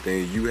me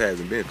anything you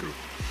haven't been through?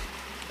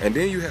 And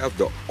then you have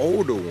the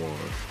older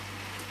ones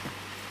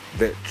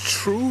that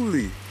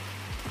truly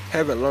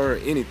haven't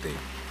learned anything.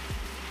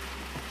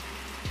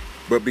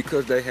 But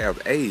because they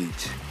have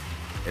age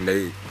and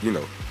they,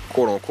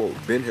 quote unquote,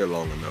 been here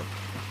long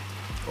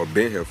enough or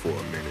been here for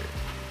a minute,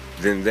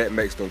 then that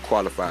makes them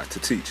qualified to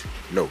teach.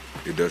 No,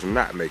 it does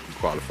not make you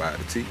qualified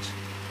to teach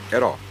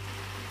at all.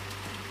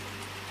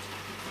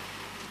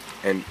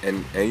 And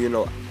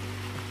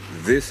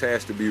this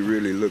has to be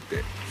really looked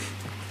at,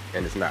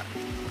 and it's not.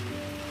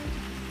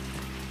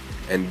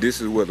 And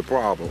this is where the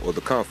problem or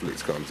the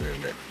conflicts comes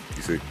in there,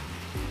 you see.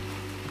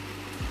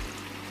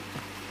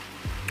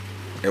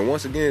 And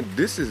once again,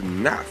 this is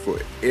not for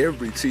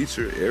every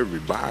teacher,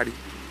 everybody,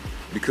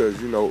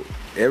 because,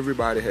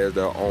 everybody has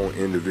their own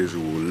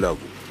individual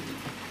level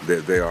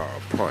that they are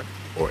upon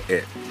or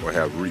at or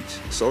have reached,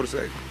 so to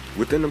say,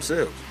 within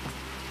themselves.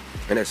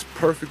 And that's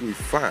perfectly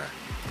fine.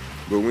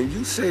 But when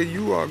you say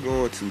you are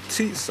going to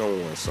teach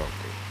someone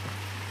something,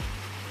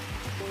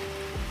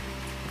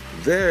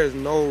 there is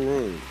no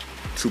room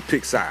to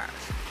pick sides.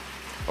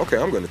 Okay,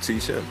 I'm going to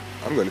teach him.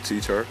 I'm going to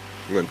teach her.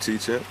 I'm going to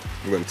teach him.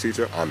 I'm going to teach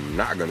her. I'm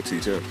not going to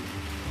teach him.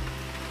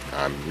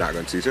 I'm not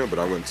going to teach him, but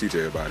I'm going to teach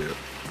everybody else.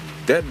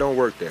 That don't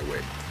work that way.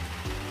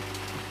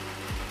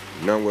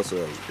 None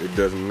whatsoever. It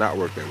does not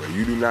work that way.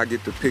 You do not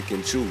get to pick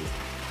and choose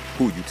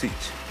who you teach.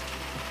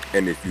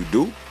 And if you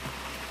do,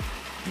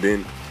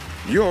 then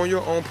you're on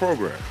your own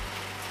program.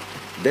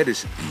 That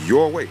is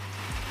your way.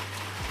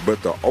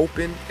 But the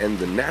open and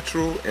the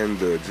natural and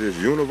the just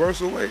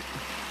universal way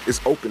is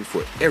open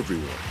for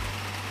everyone.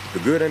 The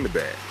good and the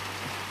bad.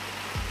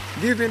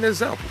 Give you an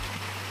example.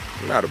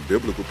 I'm not a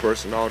biblical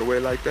person all the way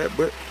like that,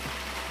 but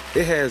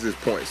it has its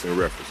points and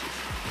references.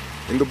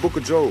 In the book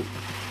of Job,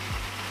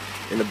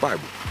 in the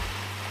Bible,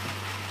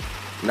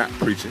 not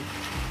preaching,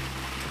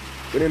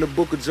 but in the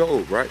book of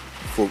Job, right?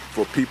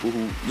 For people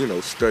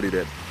who, study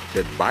that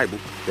Bible,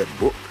 that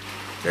book,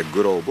 that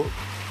good old book.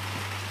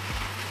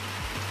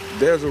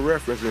 There's a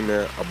reference in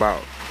there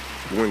about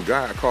when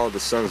God called the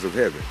sons of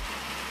heaven,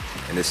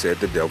 and it said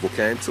the devil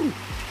came too.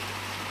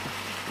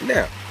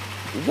 Now,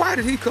 why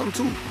did he come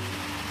too?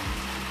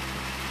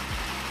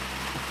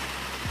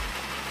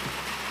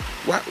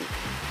 Why?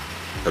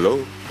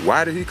 Hello?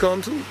 Why did he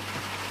come too?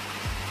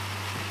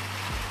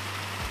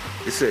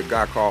 It said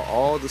God called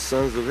all the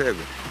sons of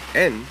heaven,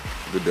 and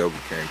the devil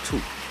came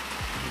too.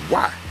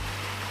 Why?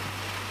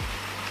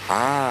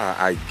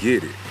 I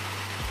get it.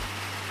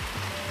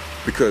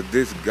 Because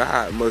this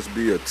God must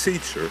be a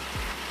teacher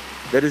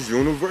that is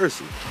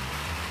universal.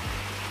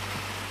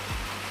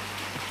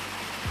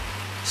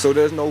 So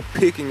there's no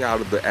picking out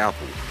of the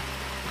apple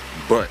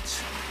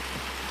bunch.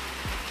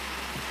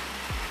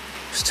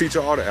 Just teach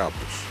all the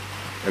apples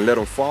and let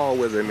them fall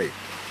where they may,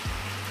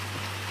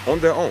 on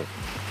their own.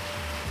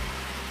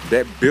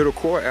 That bitter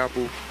core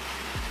apple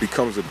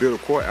becomes a bitter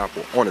core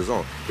apple on its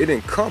own. It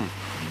didn't come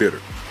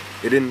bitter.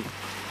 It didn't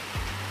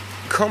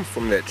come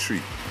from that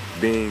tree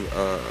being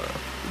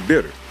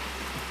bitter.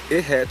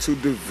 It had to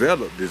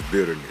develop this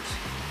bitterness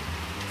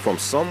from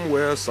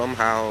somewhere,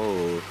 somehow,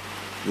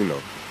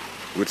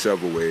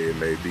 whichever way it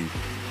may be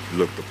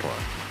looked upon.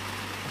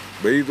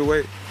 But either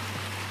way,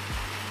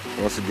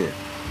 once again,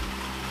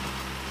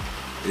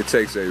 it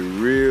takes a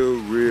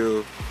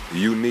real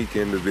unique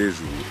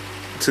individual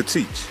to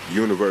teach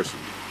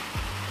universally.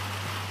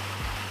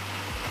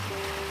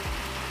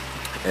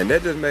 And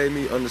that just made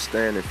me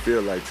understand and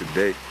feel like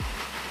today,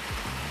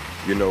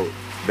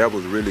 that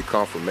was really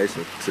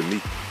confirmation to me.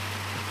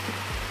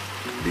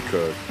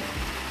 Because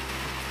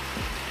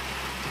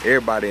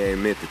everybody ain't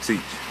meant to teach.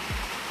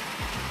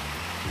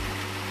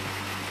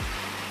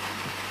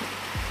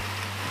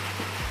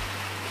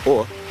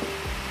 Or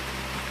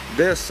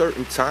there's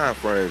certain time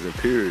frames and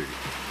periods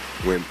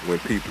when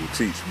people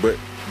teach. But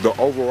the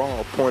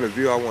overall point of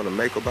view I want to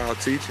make about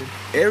teaching,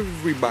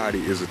 everybody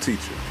is a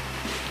teacher.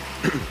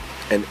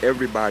 And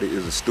everybody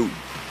is a student.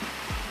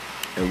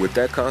 And with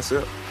that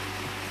concept,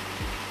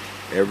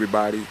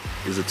 everybody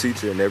is a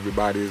teacher and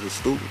everybody is a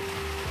student.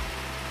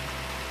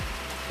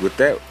 With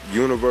that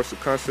universal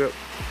concept,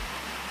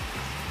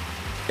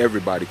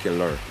 everybody can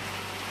learn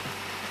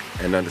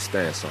and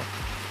understand something.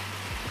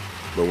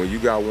 But when you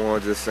got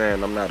one just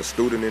saying, I'm not a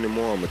student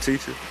anymore, I'm a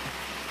teacher,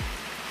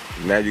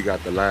 now you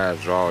got the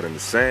lines drawn in the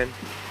sand,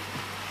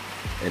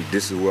 and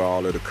this is where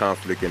all of the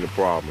conflict and the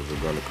problems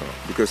are going to come.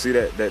 Because see,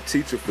 that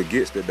teacher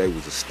forgets that they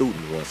was a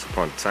student once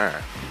upon a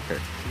time.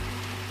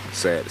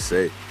 Sad to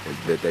say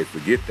that they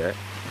forget that.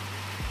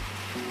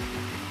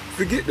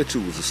 Forget that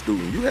you was a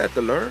student. You had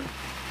to learn.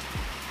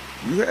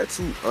 You had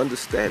to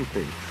understand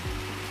things.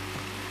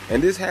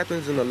 And this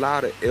happens in a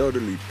lot of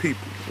elderly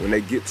people. When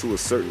they get to a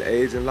certain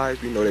age in life,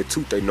 they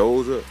toot their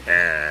nose up.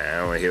 I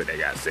don't want to hear what they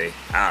got to say.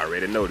 I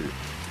already know this.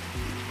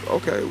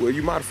 Okay, well,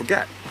 you might have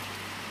forgot.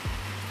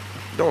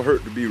 Don't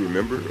hurt to be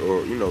remembered.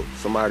 Or,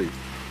 somebody,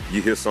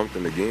 you hear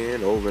something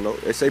again over and over.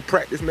 They say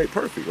practice make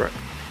perfect, right?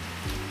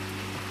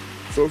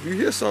 So if you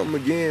hear something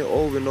again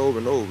over and over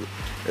and over,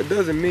 it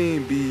doesn't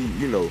mean be,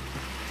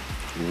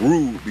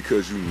 rude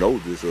because you know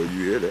this or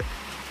you hear that.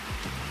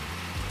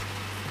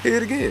 Hear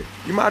it again.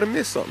 You might have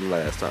missed something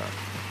last time.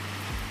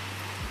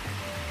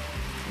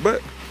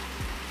 But,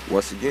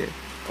 once again,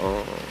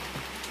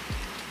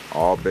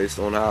 all based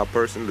on how a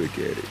person look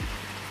at it.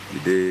 You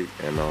dig?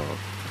 And,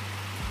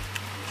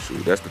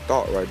 shoot, that's the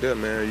thought right there,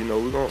 man.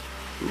 We're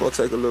gonna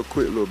take a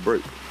quick little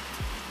break.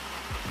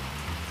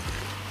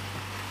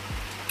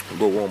 I'm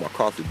gonna warm my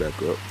coffee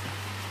back up.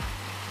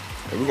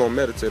 And we're gonna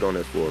meditate on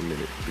that for a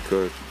minute.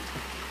 Because,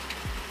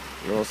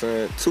 you know what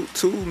I'm saying?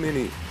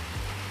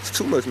 It's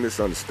too much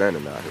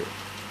misunderstanding out here.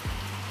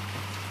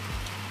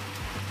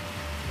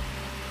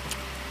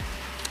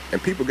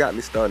 And people got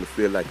me starting to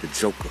feel like the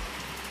Joker.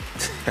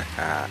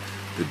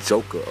 The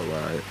Joker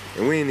around here.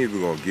 And we ain't even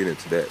gonna get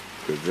into that,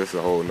 because that's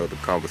a whole nother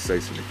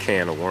conversation, a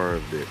can of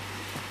worms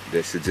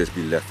that should just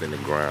be left in the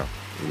ground,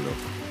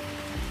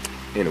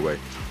 Anyway,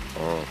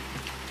 I'm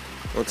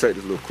gonna take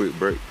this little quick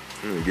break.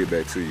 I'm gonna get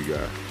back to you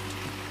guys.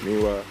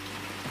 Meanwhile,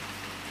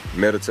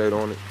 meditate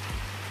on it.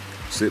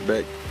 Sit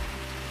back.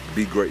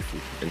 Be grateful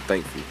and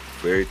thankful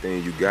for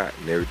everything you got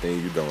and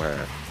everything you don't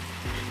have.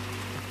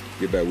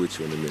 Get back with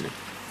you in a minute.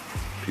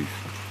 Peace.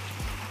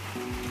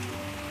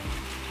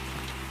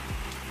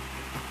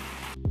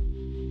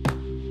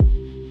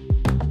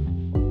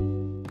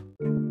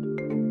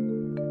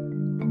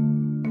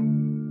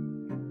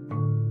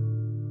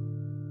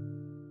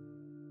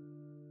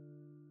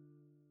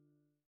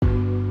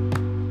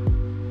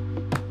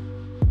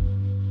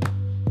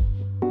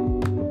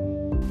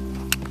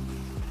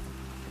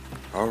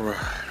 All right.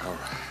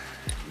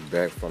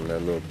 Back from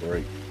that little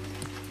break.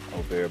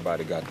 Hope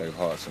everybody got their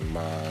hearts and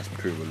minds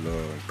pure with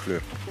love and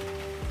clear.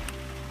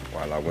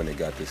 While I went and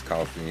got this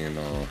coffee and,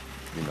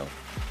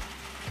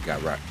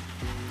 got right.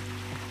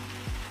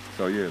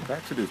 So yeah,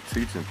 back to this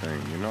teaching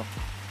thing,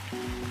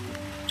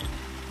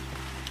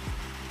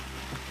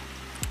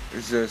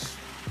 It's just,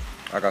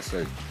 like I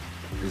said,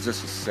 it's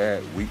just a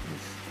sad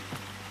weakness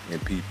in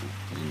people,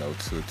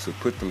 to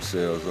put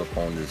themselves up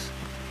on this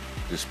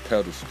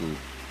pedestal.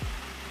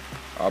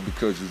 All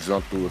because you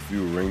jump through a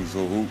few rings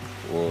of hoop,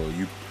 or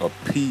you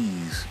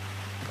appease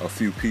a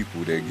few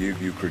people that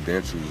give you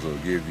credentials or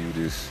give you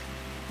this,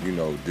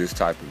 this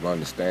type of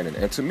understanding.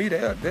 And to me,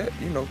 that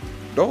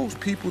those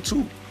people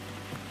too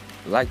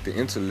like the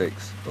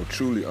intellects of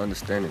truly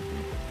understanding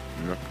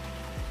things,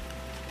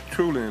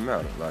 truly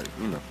matter. Like,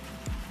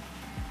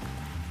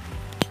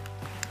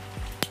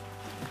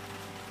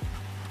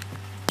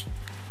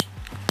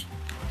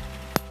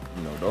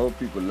 those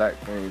people lack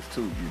things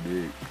too, you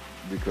dig?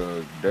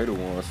 Because they the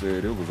ones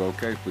said it was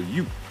okay for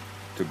you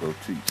to go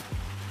teach.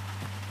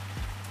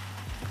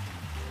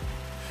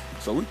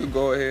 So we could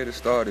go ahead and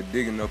start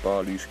digging up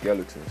all these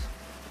skeletons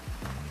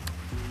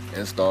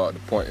and start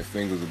pointing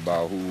fingers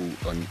about who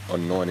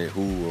anointed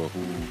who or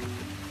who,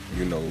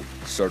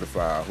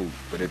 certified who.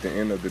 But at the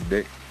end of the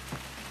day,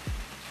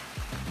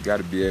 you got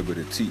to be able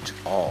to teach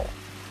all,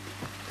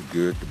 the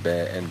good, the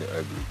bad, and the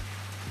ugly.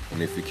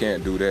 And if you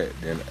can't do that,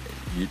 then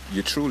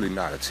you're truly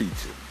not a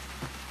teacher.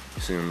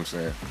 You see what I'm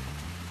saying?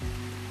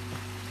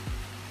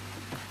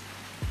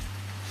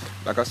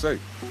 Like I say,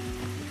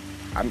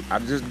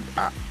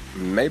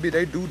 maybe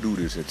they do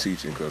this in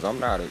teaching, because I'm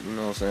not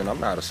I'm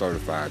not a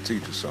certified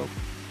teacher, so,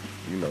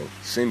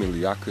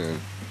 seemingly I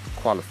couldn't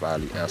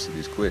qualifiedly answer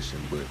this question.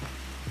 But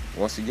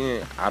once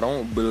again, I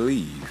don't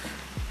believe,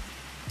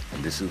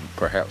 and this is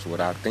perhaps what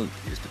I think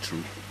is the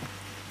truth,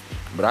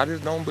 but I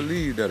just don't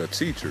believe that a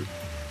teacher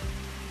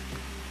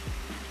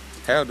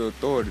have the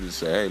authority to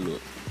say, hey,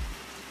 look,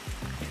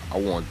 I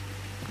want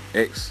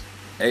X,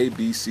 A,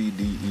 B, C,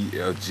 D, E,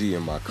 F, G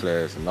in my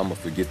class, and I'm going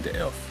to forget the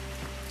F.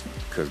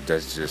 Because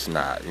that's just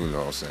not, I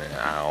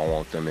don't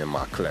want them in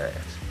my class.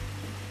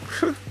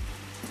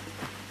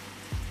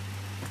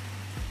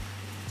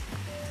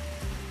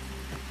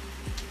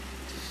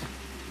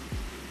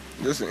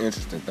 This is an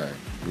interesting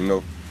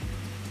thing,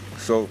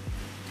 So,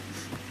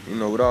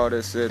 with all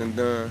that said and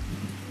done,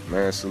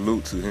 man,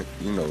 salute to him,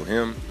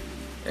 him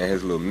and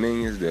his little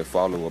minions that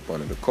follow up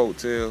under the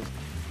coattails.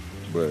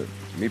 But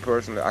me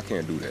personally, I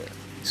can't do that.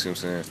 You see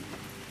what I'm saying?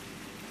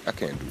 I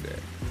can't do that.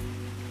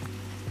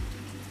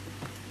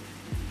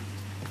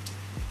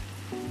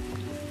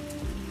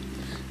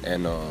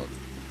 And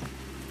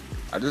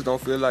I just don't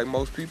feel like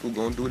most people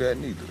gonna do that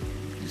neither.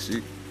 You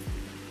see?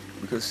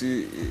 Because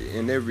see,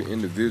 in every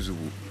individual,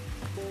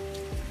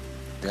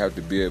 they have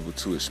to be able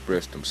to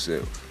express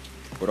themselves,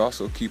 but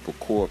also keep a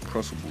core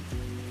principle.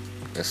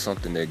 That's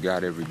something that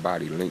got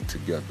everybody linked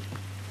together.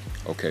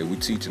 Okay, we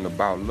teaching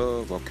about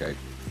love. Okay,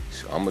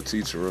 so I'm a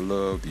teacher of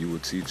love. You a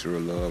teacher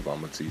of love.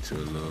 I'm a teacher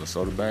of love.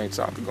 So the main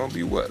topic gonna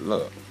be what?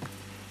 Love.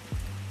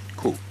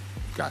 Cool.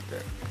 Got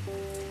that.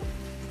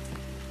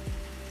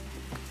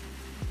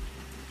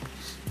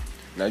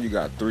 Now you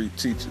got 3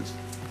 teachers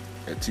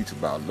that teach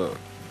about love.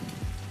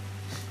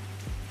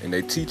 And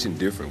they teach in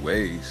different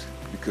ways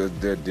because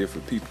they're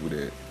different people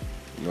that,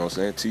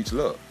 teach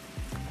love.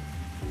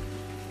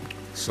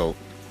 So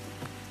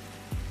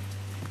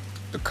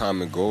the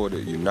common goal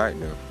that unite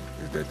them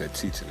is that they're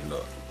teaching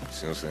love. You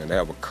see what I'm saying? They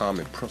have a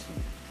common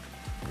principle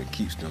that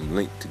keeps them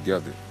linked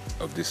together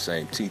of this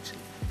same teaching.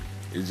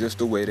 It's just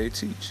the way they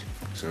teach.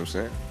 You see what I'm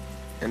saying?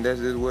 And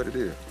that's just what it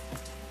is.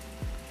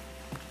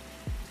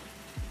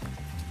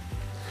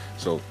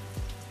 So,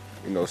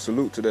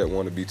 salute to that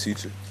wannabe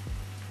teacher.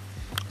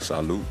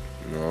 Salute,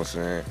 you know what I'm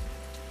saying?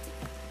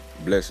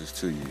 Blessings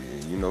to you.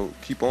 And,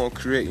 keep on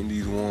creating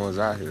these ones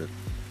out here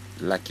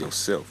like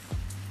yourself.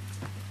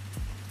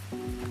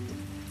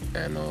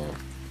 And,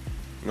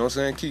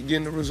 keep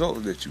getting the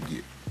results that you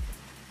get.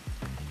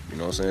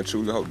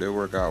 Truly hope they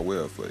work out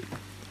well for you.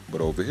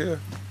 But over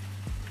here,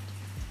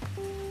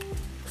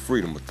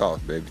 freedom of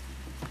thought, baby.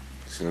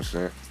 See what I'm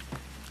saying?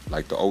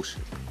 Like the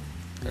ocean.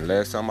 And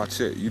last time I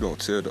checked, you don't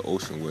tell the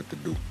ocean what to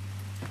do,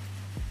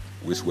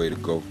 which way to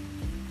go,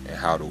 and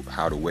how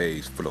the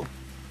waves flow.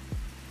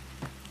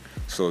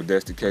 So if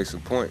that's the case in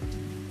point,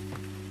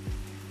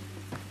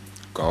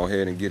 go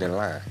ahead and get in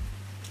line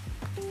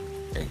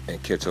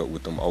and catch up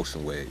with them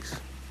ocean waves.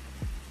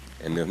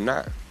 And if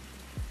not,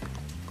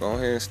 go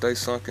ahead and stay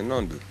sunken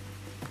under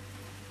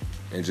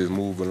and just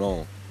move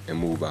along and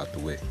move out the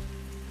way.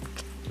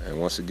 And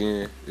once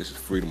again, this is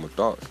Freedom of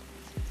Thoughts.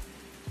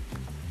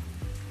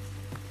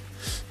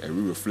 And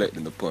we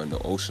reflecting upon the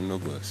ocean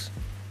of us.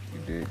 You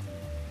dig?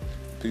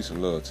 Peace and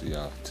love to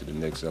y'all. To the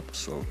next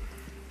episode.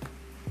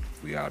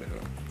 We out of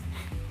here.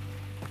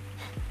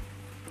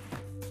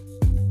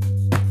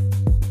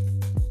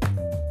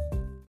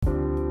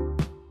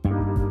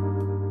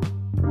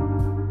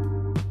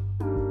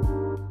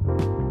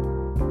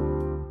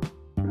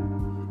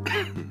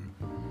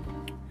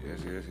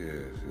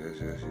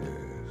 Yes.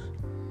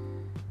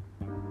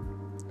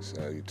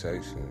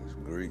 Salutations,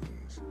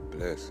 greetings,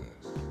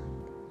 blessings.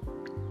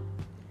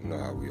 You know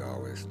how we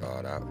always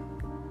start out,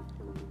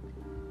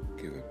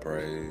 giving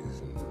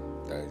praise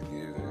and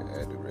thanksgiving,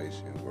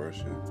 adoration,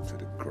 worship to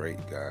the great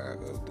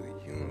God of the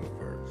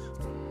universe,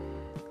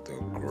 the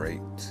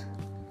great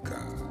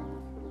God,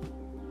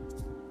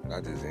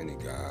 not just any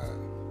God,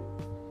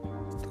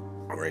 the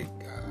great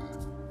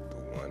God, the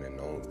one and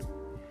only.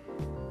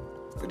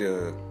 But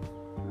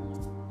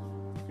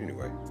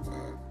anyway,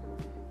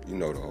 you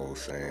know the whole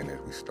saying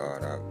as we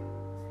start out.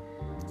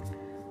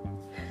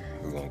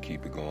 We're going to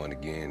keep it going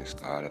again and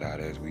start it out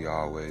as we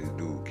always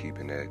do,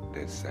 keeping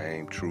that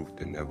same truth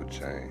that never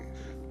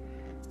changes.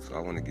 So I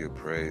want to give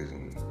praise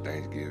and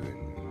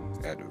thanksgiving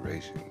and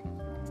adoration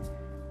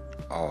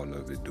all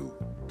of it due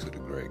to the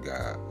great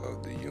God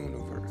of the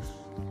universe.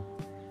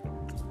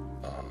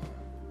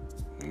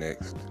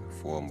 Next,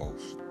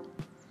 foremost,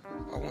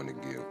 I want to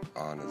give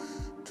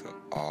honors to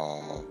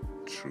all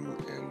true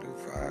and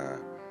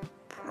divine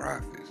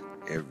prophets,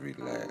 every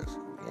last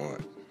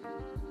one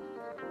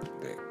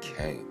that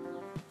came.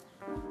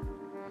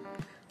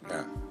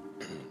 Now,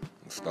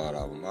 let's start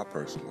out with my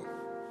personal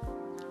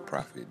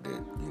prophet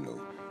that,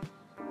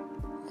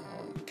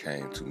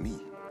 came to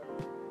me,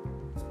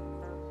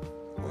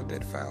 or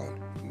that found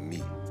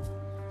me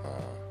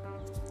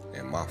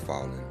in my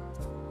fallen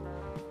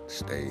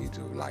stage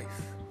of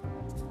life.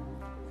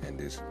 And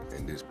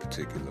this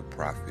particular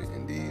prophet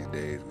in these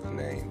days was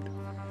named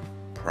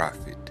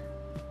Prophet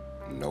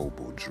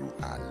Noble Drew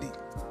Ali.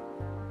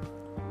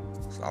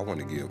 So I want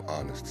to give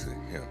honors to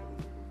him,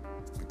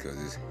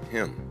 because it's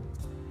him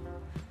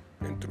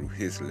and through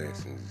his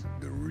lessons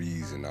the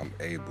reason I'm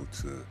able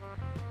to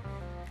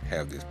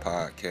have this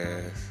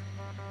podcast,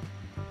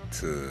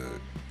 to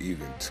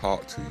even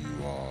talk to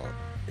you all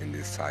in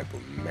this type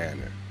of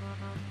manner.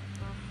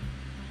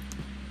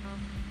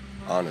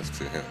 Honors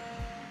to him,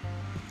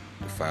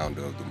 the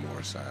founder of the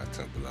Moorish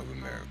Temple of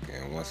America.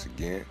 And once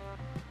again,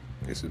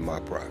 this is my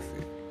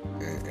prophet,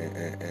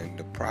 and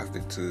the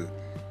prophet to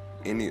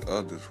any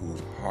others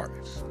whose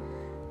hearts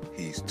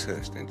he's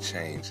touched and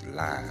changed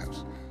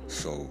lives.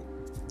 So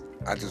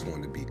I just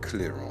want to be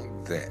clear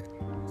on that.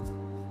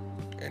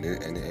 And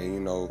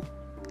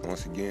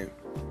once again,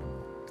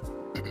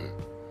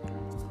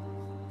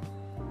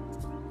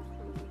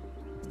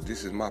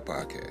 this is my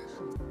podcast.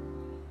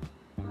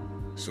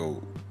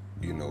 So,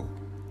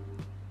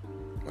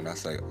 when I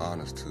say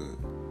honors to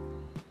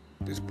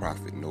this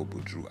prophet, Noble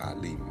Drew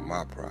Ali,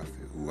 my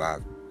prophet, who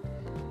I've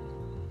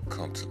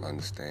come to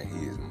understand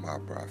he is my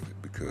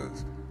prophet,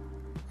 because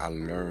I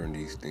learned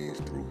these things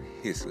through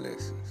his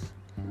lessons.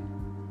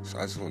 So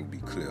I just want to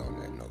be clear on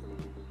that note.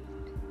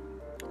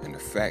 And the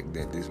fact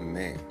that this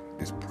man,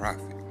 this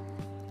prophet,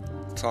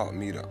 taught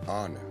me to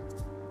honor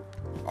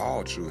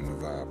all true and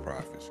divine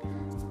prophets,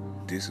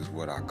 this is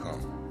what I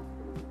come.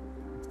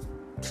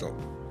 So,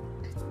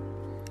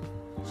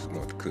 just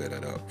want to clear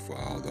that up for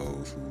all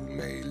those who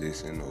may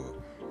listen or,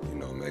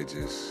 may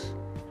just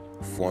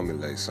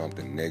formulate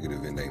something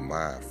negative in their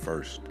mind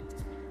first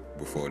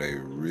before they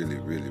really,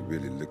 really,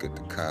 really look at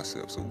the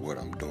concepts of what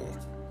I'm doing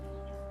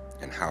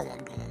and how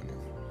I'm doing it.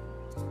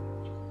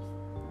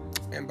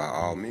 And by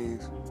all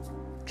means,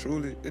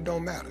 truly, it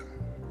don't matter.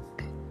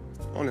 It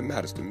only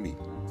matters to me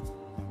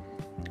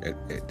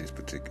at this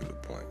particular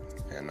point.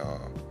 And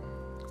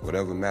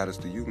whatever matters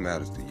to you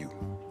matters to you.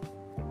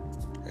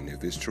 And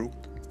if it's truth,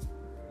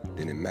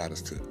 then it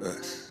matters to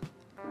us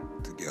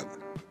together.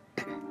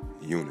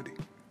 Unity.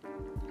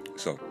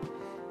 So,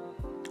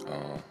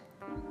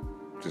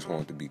 just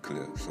wanted to be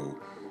clear. So,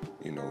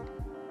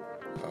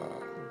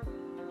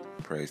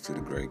 praise to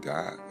the great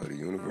God of the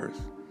universe,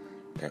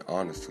 and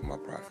honors to my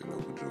prophet,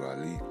 Noble Drew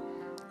Ali.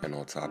 And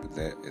on top of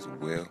that as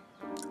well,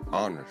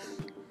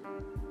 honors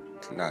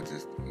to not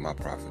just my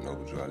prophet,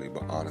 Noble Drew Ali,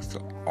 but honors to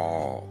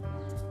all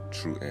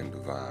true and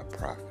divine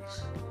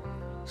prophets,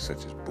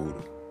 such as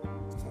Buddha,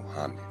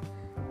 Muhammad,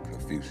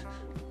 Confucius,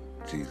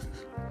 Jesus,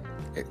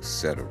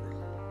 etc.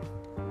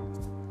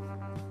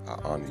 I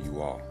honor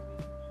you all.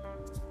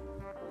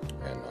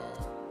 And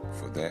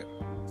for that,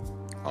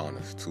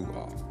 honors to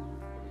all.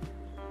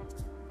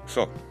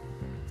 So,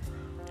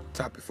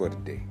 topic for the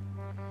day.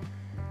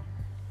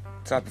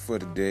 Topic for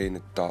the day and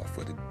the thought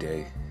for the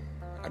day.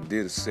 I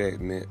did a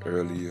segment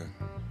earlier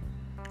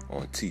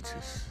on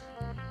teachers.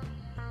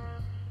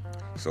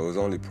 So it's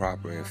only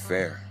proper and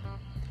fair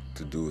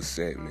to do a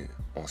segment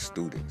on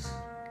students.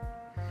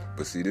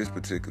 But see, this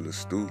particular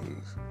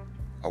student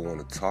I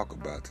want to talk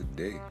about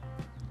today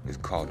is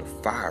called a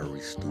fiery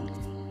student.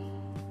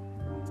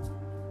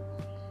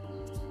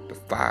 The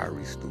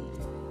fiery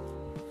student.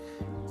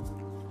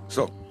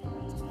 So,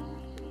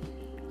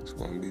 it's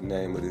going to be the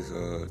name of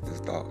this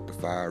thought, the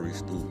fiery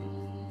student.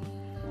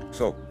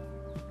 So,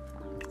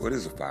 what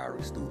is a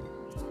fiery student?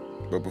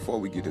 But before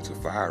we get into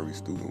fiery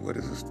student, what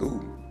is a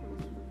student?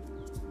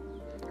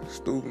 A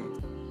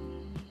student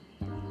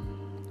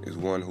is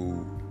one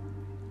who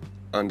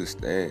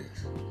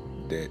understands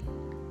that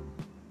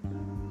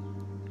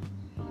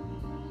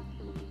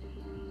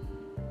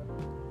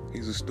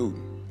he's a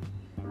student,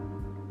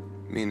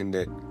 meaning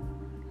that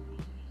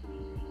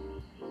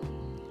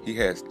he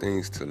has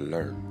things to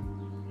learn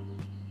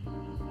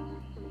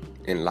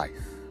in life.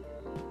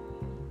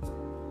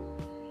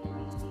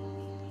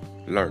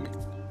 Learning,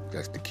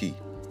 that's the key,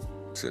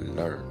 to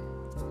learn.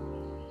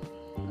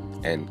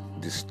 And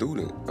the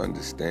student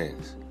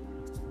understands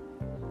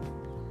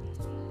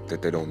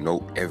that they don't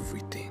know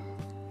everything.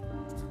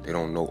 They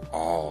don't know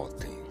all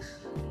things.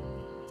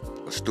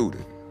 A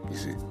student, you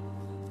see.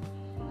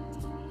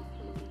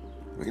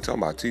 We ain't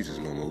talking about teachers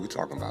no more. We're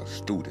talking about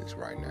students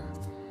right now.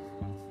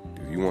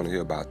 If you want to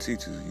hear about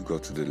teachers, you go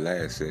to the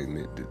last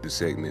segment, the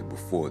segment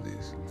before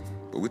this.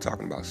 But we're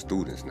talking about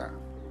students now.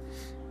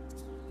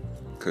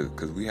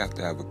 Because we have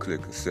to have a clear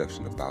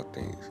conception about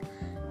things.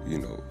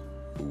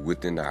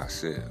 within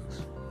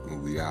ourselves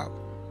when we out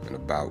and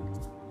about,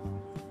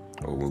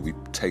 or when we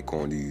take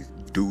on these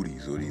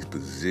duties or these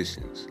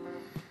positions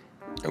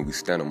and we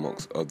stand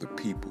amongst other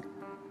people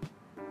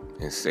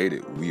and say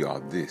that we are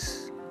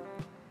this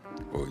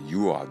or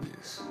you are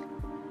this.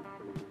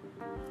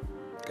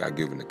 Gotta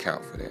give an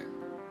account for that.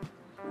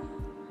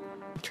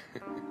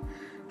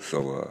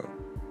 So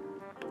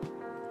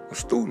a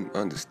student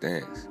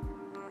understands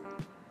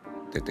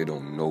that they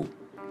don't know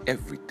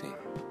everything.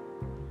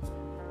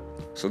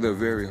 So they're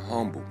very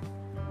humble.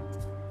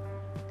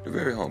 They're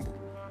very humble.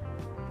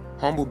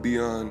 Humble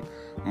beyond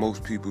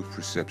most people's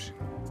perception.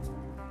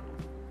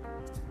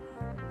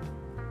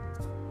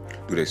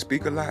 Do they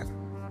speak a lot?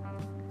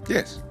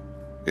 Yes.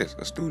 Yes,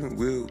 a student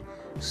will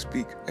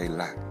speak a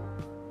lot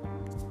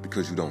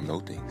because you don't know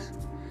things.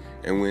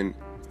 And when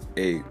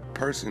a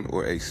person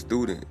or a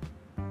student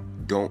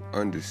don't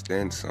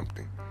understand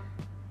something,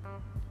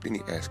 then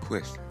he asks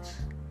questions.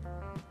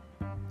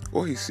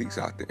 Or he seeks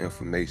out the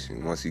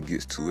information once he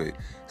gets to a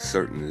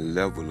certain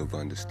level of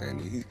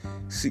understanding. He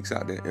seeks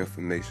out that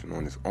information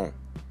on his own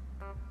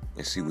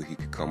and see what he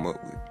can come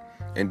up with.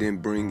 And then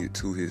bring it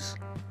to his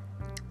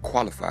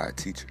qualified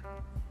teacher.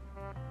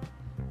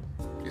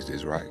 Is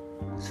this right?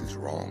 Is this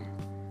wrong?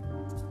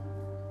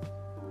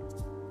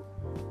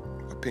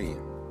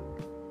 Opinion.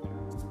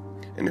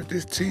 And if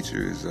this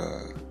teacher is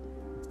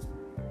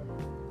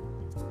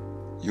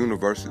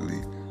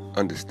universally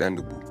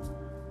understandable,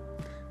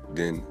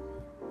 then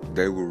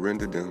they will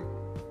render them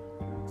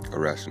a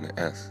rational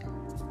answer.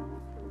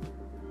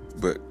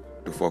 But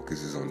the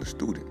focus is on the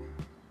student.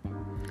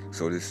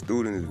 So this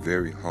student is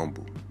very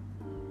humble.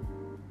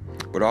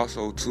 But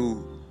also,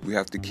 too, we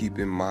have to keep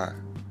in mind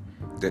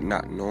that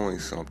not knowing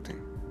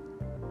something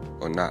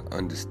or not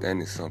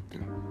understanding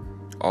something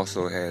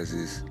also has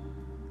its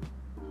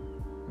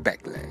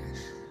backlash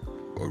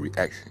or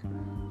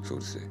reaction, so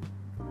to say.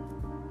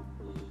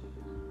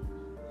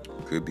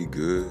 Could be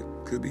good,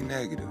 could be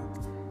negative.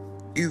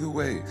 Either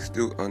way,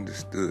 still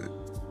understood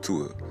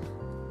to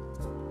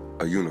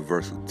a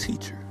universal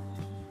teacher.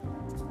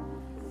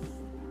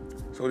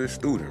 So this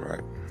student,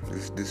 right?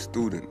 This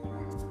student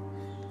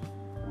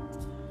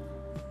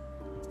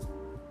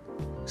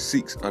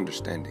seeks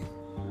understanding,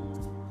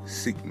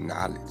 seek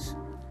knowledge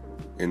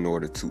in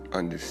order to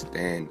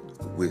understand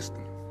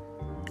wisdom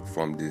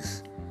from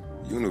this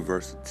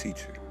universal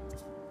teacher.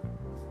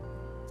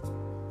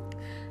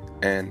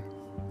 And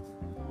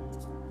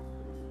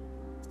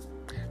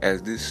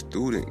as this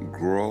student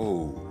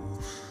grows,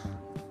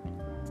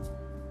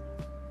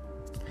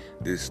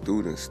 this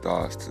student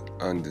starts to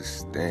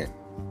understand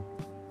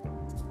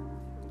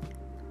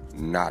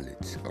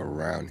knowledge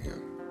around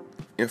him,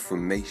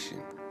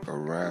 information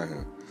around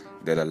him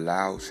that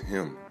allows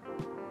him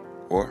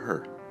or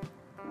her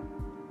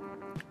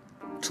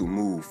to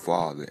move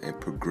farther and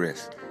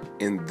progress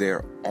in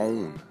their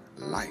own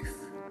life.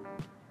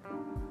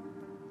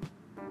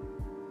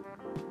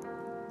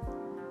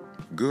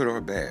 Good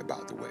or bad, by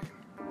the way.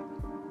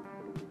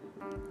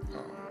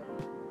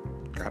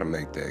 Gotta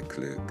make that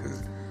clear,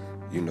 because,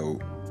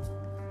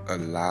 a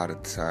lot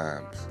of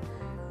times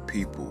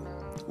people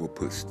will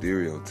put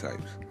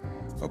stereotypes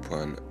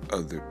upon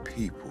other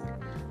people,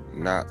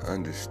 not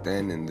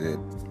understanding that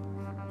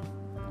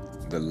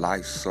the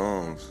life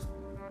songs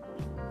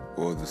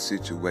or the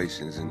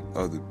situations in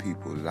other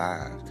people's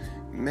lives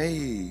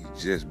may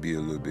just be a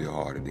little bit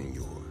harder than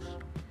yours.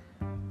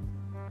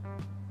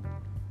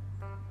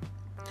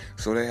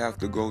 So they have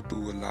to go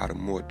through a lot of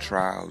more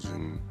trials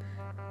and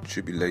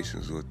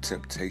tribulations or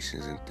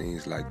temptations and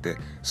things like that.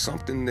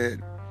 Something that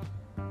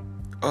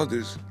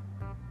others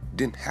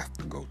didn't have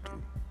to go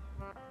through.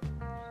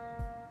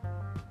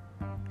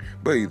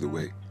 But either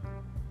way,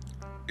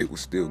 it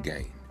was still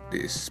gained.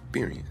 The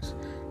experience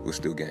was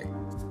still gained.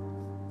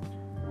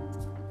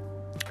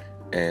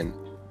 And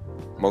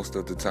most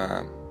of the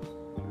time,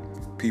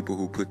 people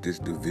who put this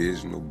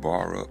divisional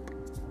bar up,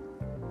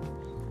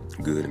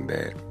 good and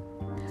bad,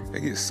 they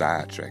get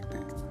sidetracked.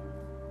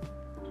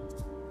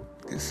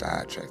 Get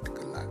sidetracked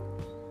a lot.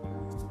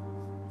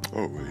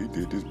 Oh, well, he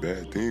did this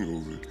bad thing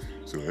over,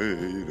 so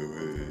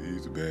hey,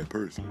 he's a bad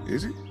person.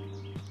 Is he?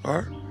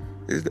 Or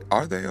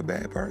are they a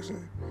bad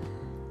person?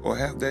 Or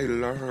have they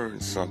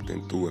learned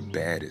something through a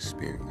bad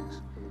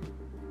experience?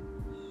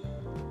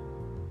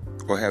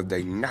 Or have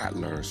they not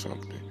learned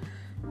something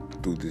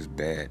through this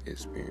bad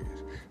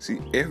experience? See,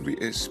 every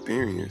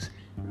experience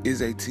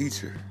is a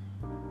teacher.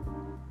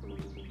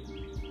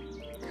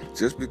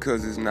 Just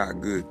because it's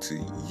not good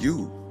to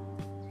you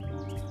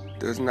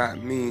does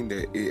not mean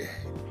that it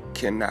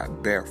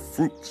cannot bear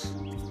fruits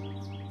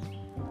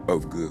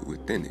of good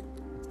within it.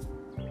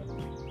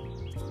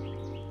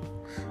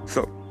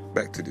 So,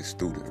 back to this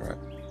student, right?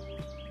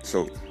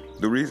 So,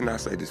 the reason I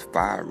say this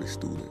fiery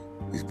student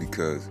is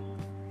because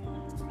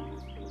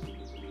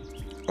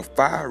a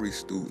fiery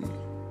student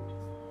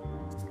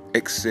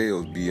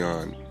excels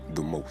beyond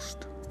the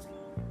most.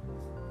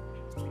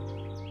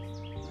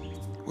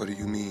 What do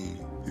you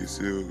mean? You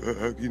say,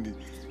 how can you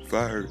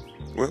fire?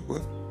 What?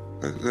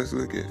 Let's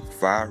look at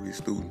fiery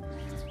student.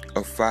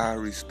 A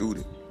fiery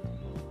student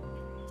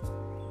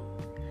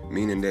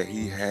meaning that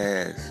he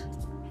has,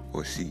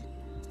 or she,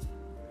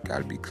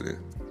 gotta be clear,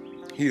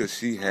 he or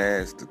she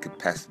has the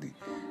capacity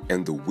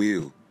and the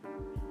will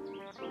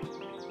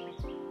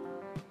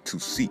to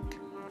seek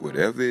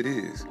whatever it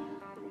is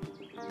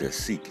they're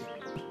seeking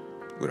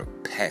with a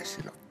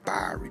passion, a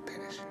fiery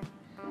passion.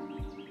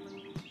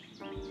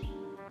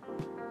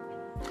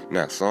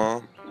 Now,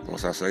 some,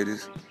 once I say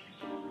this,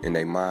 in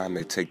their mind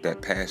may take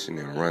that passion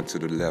and run to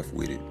the left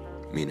with it,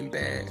 meaning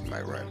bad,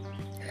 might run.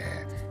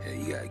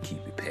 You gotta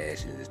keep your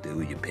passion. Instead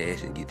of your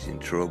passion gets you in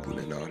trouble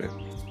and all that.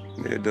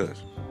 Yeah, it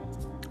does.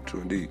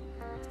 True indeed.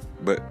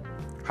 But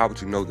how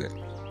would you know that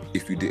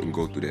if you didn't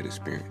go through that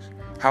experience?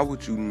 How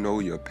would you know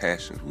your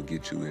passions would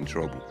get you in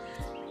trouble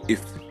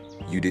if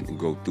you didn't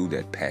go through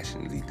that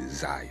passionately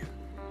desire?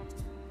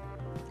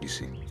 You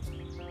see?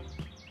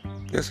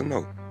 Yes or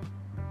no?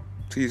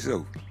 To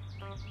yourself.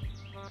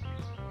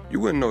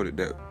 You wouldn't know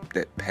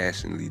that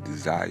passionately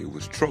desire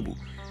was trouble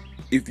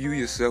if you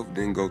yourself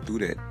didn't go through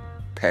that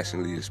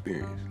passionately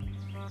experience.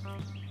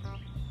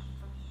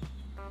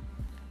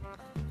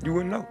 You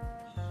wouldn't know.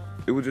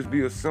 It would just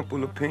be a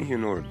simple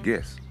opinion or a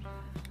guess.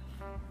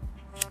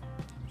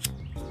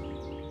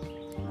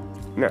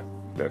 Now,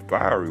 that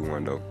fiery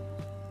one though,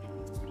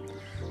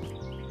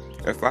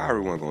 that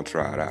fiery one gonna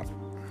try it out.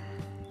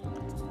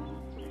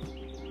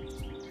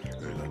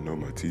 And I know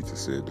my teacher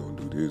said don't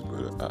do this,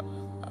 but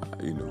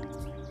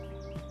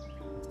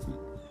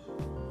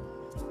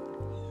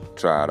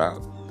try it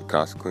out. The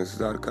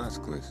consequences are the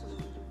consequences.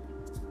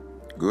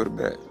 Good or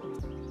bad.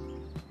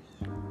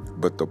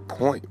 But the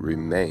point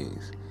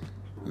remains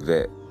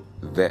that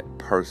that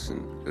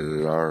person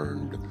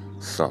learned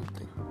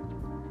something.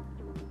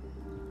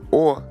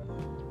 Or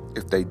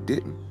if they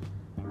didn't,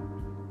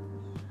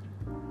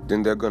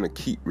 then they're going to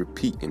keep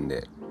repeating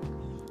that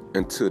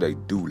until they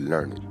do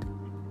learn it.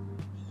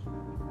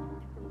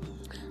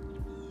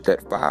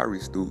 That fiery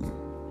student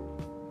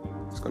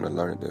is going to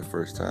learn it that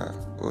first time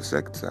or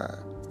second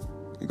time.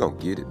 He's going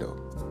to get it though,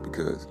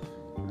 because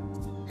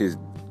his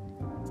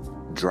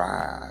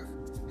drive,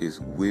 his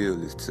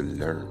will is to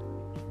learn.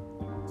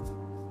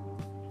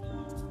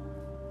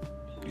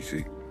 You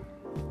see?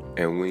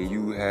 And when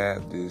you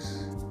have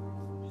this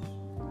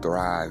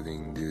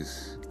thriving,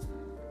 this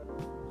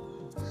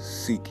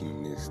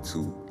seekingness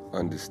to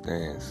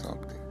understand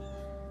something,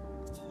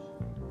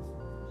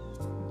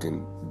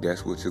 then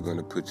that's what you're going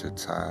to put your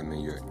time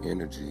and your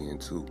energy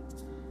into.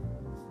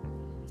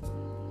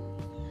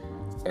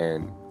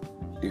 And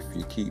if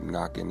you keep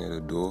knocking at a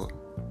door,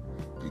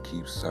 you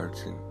keep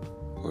searching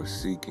or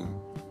seeking,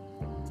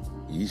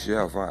 ye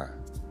shall find.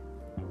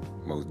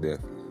 Most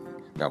definitely.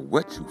 Now,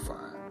 what you find,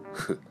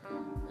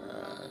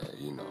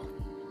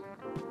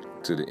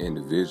 to the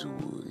individual,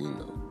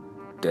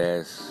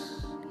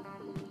 that's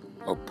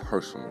a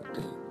personal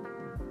thing.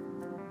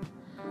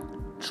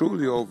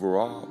 Truly,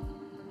 overall,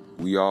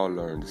 we all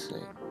learn the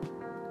same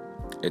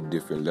at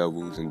different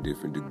levels and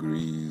different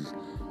degrees,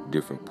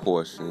 different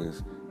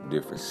portions,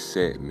 different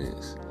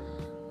segments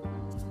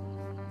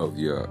of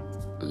your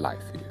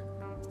life here,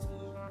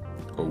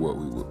 or what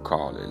we would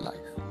call a life.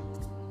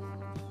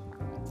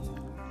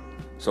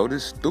 So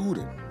this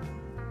student,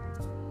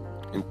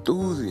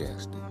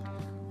 enthusiastic,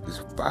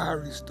 this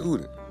fiery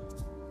student,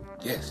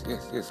 yes,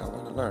 I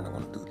want to learn, I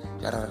want to do,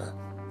 yada.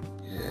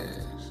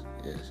 Yes.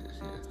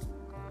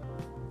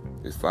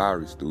 This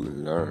fiery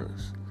student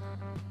learns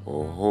a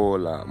whole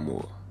lot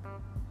more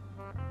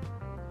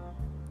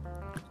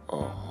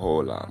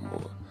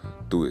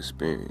through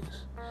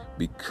experience,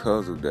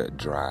 because of that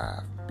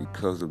drive,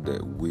 because of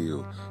that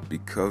will,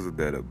 because of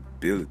that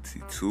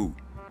ability to,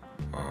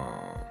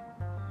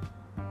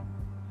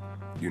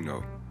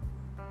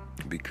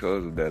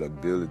 because of that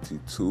ability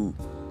to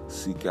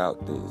seek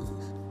out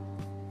things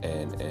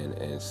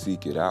and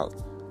seek it out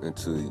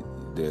until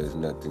there's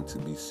nothing to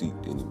be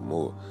sought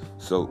anymore.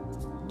 So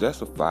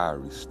that's a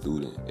fiery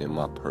student in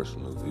my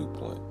personal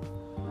viewpoint.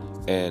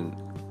 And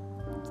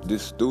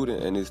this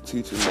student and his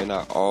teacher may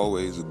not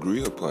always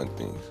agree upon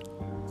things.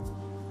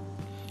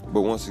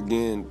 But once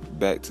again,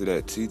 back to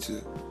that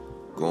teacher,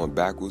 going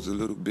backwards a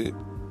little bit,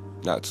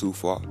 not too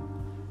far,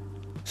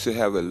 should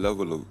have a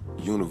level of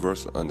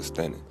universal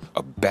understanding,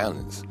 a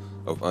balance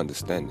of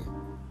understanding.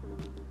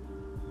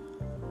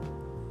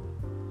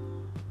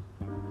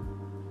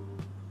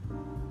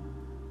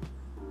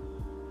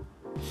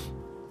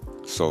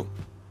 So,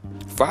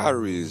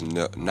 fiery is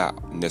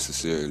not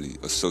necessarily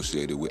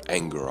associated with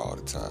anger all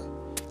the time.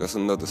 That's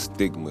another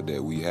stigma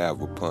that we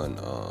have upon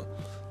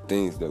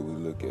things that we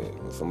look at.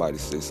 When somebody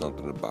says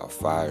something about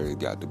fire, it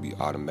got to be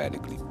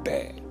automatically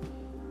bad.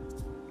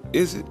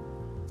 Is it?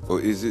 Or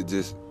is it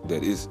just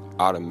that it's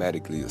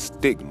automatically a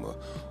stigma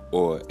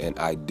or an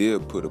idea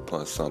put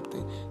upon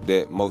something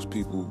that most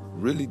people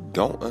really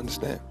don't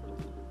understand?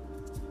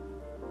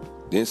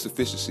 The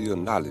insufficiency of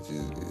knowledge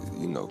is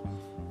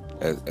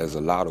as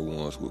a lot of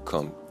ones will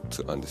come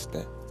to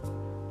understand.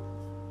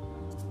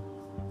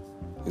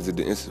 Is it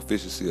the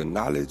insufficiency of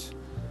knowledge,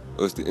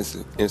 or is the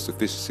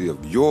insufficiency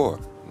of your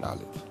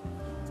knowledge?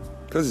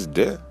 Because it's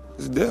there.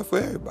 It's there for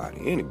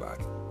everybody,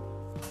 anybody.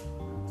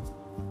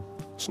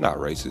 It's not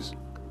racist.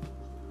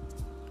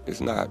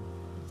 It's not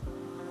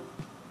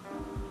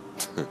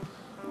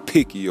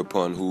picky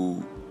upon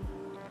who,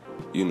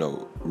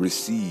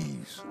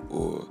 receives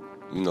or,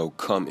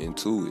 come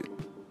into it.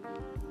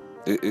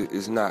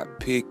 It's not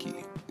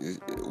picky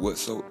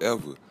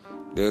whatsoever.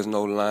 There's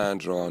no line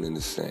drawn in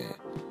the sand.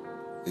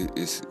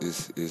 It's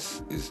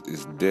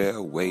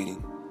there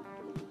waiting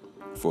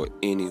for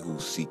any who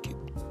seek it.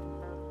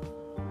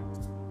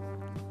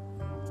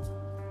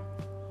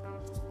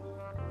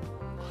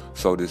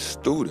 So this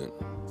student,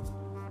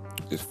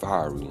 this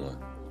fiery one,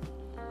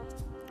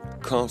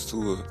 comes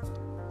to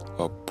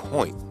a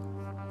point,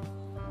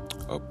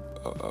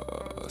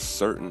 a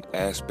certain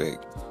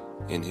aspect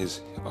in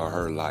his or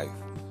her life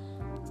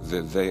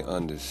that they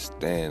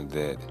understand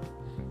that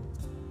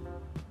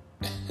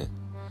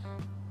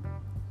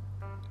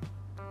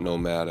no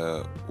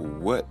matter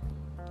what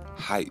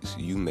heights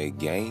you may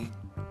gain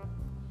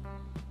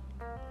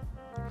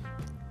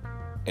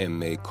and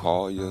may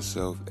call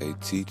yourself a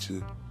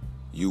teacher,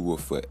 you will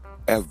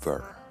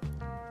forever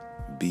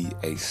be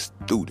a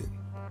student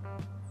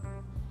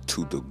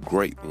to the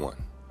great one.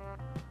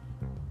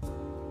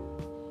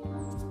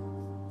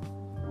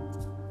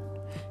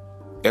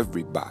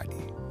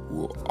 Everybody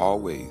will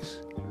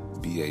always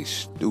be a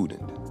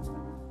student,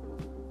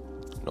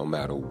 no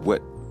matter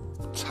what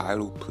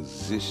title,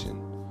 position,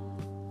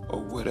 or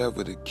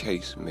whatever the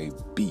case may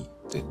be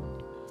that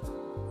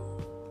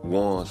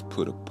one's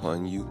put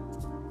upon you,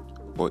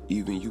 or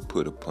even you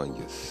put upon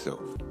yourself.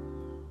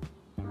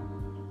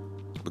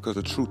 Because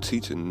a true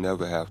teacher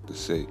never have to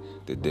say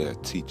that they're a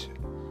teacher.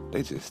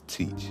 They just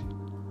teach.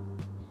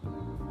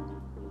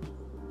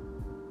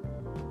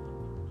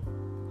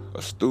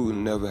 A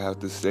student never have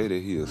to say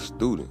that he's a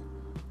student.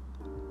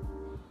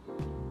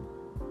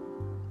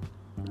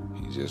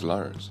 He just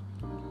learns.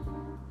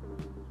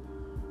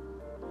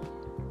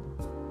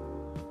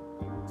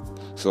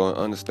 So in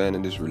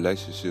understanding this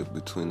relationship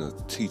between a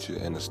teacher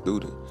and a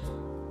student,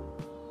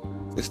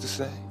 it's the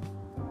same.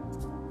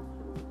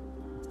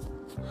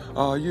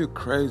 Oh, you're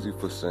crazy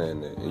for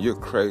saying that, and you're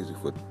crazy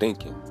for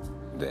thinking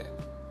that.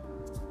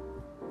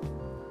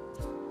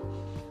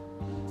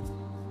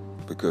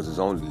 Because there's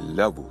only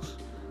levels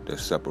that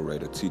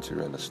separate a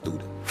teacher and a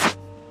student.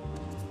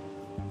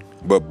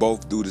 But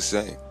both do the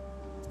same.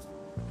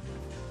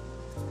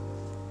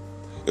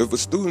 If a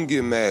student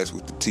get mad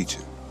with the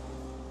teacher,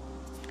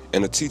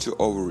 and the teacher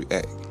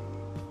overreact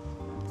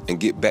and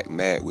get back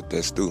mad with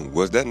that student,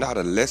 was that not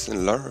a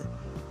lesson learned?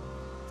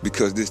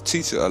 Because this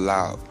teacher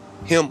allowed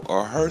him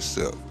or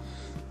herself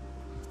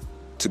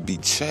to be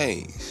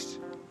changed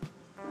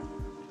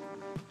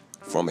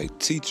from a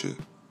teacher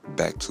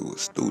back to a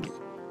student.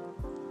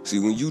 See,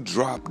 when you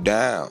drop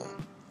down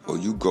or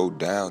you go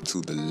down to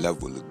the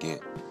level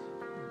again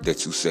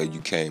that you said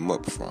you came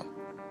up from,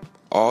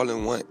 all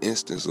in one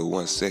instance or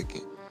 1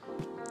 second,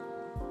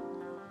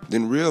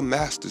 then real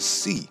masters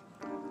see,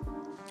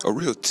 a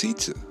real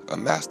teacher, a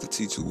master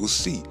teacher will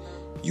see,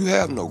 you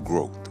have no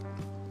growth.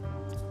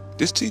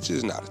 This teacher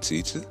is not a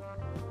teacher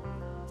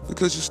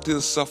because you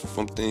still suffer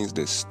from things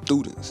that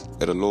students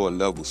at a lower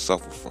level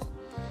suffer from,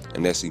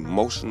 and that's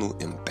emotional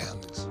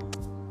imbalance.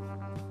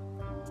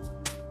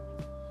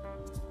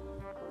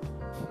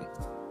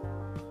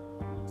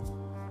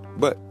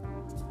 But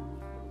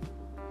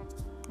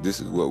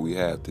this is what we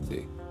have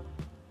today.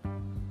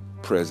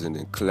 Present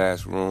in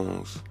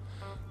classrooms,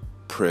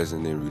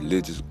 present in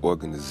religious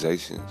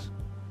organizations,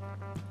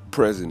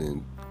 present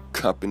in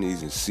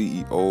companies and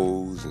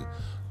CEOs and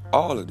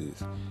all of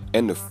this.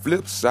 And the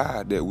flip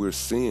side that we're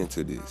seeing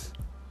to this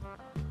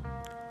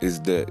is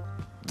that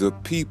the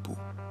people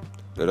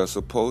that are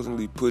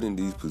supposedly put in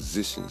these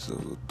positions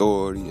of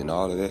authority and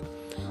all of that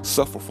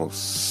suffer from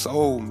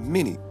so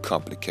many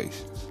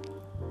complications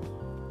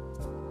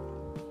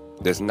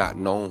that's not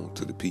known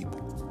to the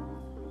people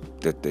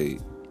that they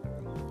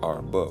are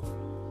above,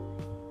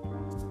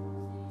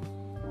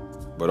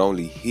 but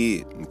only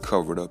hid and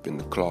covered up in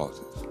the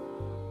closets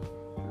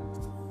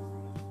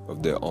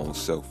of their own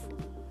self,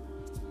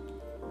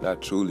 not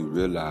truly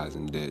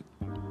realizing that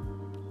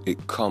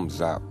it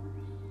comes out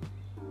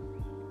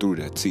through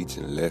their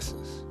teaching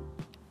lessons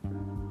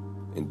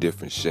in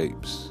different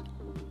shapes,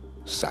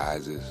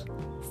 sizes,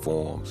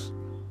 forms,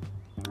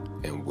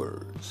 and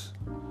words.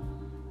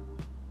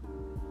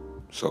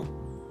 So,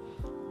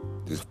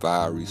 this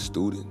fiery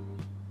student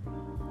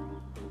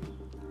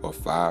or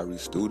fiery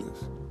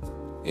students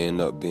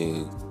end up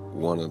being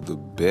one of the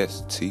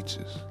best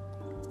teachers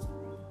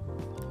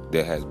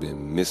that has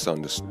been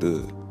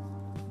misunderstood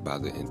by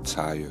the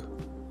entire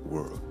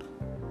world.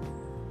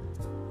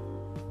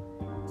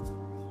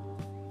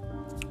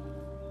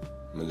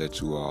 I'm gonna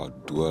let you all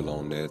dwell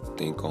on that,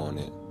 think on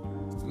it,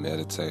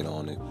 meditate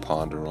on it,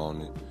 ponder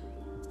on it,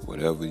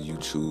 whatever you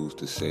choose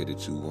to say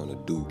that you want to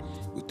do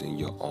within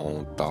your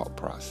own thought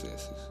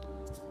processes.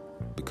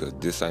 Because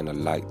this ain't a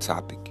light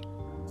topic,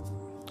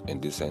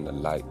 and this ain't a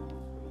light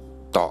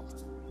thought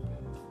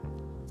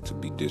to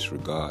be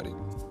disregarded,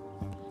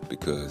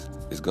 because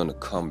it's going to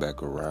come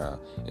back around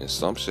in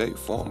some shape,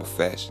 form, or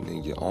fashion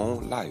in your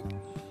own life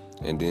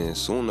And then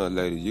sooner or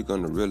later, you're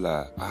going to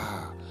realize,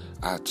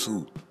 I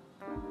too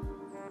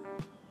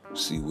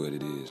see what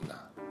it is now.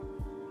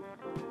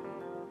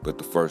 But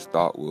the first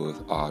thought was,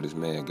 this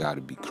man got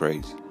to be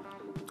crazy.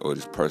 Or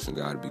this person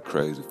got to be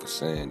crazy for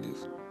saying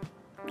this.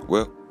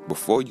 Well,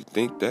 before you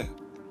think this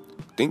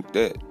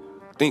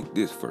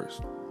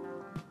first.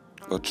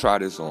 Or try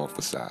this on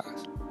for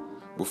size.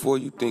 Before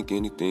you think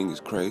anything is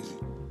crazy,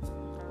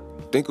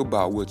 think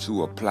about what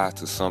you apply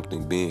to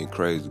something being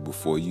crazy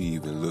before you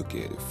even look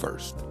at it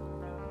first.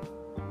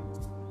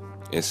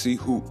 And see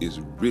who is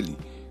really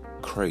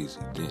crazy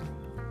then.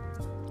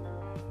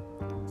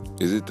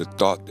 Is it the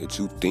thought that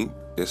you think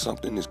that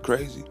something is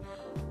crazy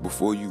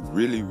before you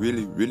really,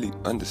 really, really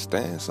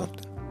understand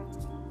something?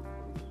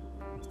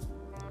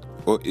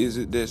 Or is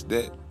it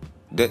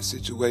that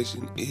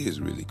situation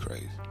is really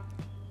crazy?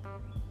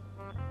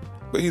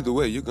 But either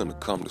way, you're going to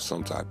come to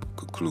some type of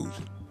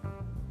conclusion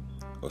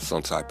or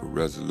some type of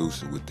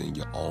resolution within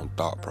your own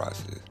thought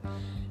process.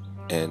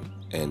 And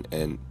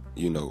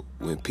you know,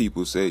 when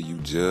people say you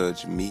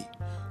judge me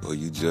or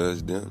you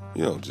judge them,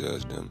 you don't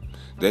judge them.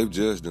 They've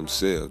judged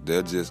themselves.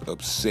 They're just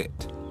upset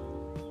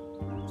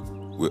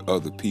with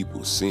other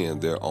people seeing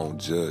their own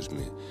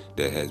judgment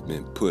that has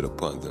been put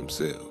upon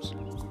themselves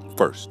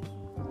first.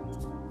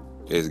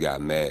 They just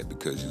got mad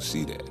because you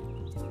see that.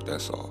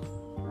 That's all.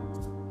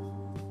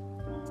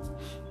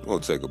 We'll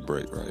take a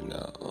break right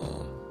now,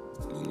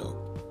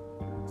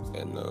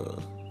 and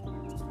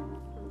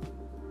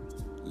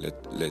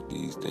let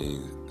these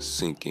things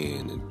sink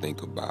in and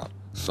think about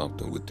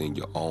something within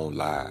your own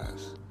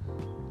lives.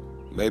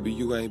 Maybe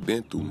you ain't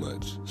been through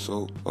much,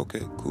 so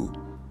okay, cool.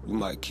 You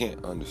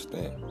can't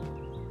understand.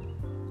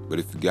 But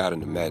if you got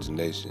an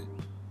imagination,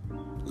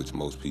 which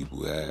most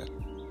people have,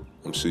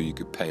 I'm sure you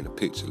could paint a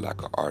picture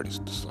like an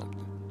artist or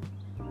something.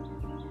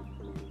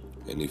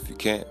 And if you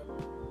can't,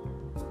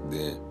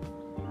 then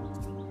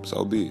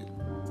so be it,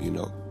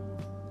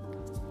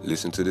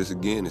 Listen to this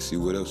again and see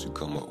what else you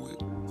come up with.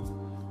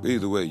 But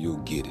either way, you'll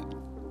get it.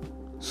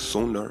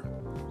 Sooner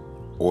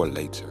or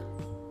later.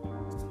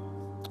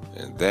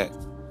 And that,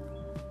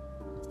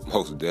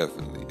 most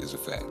definitely, is a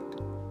fact.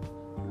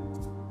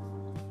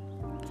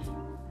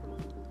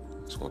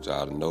 Just want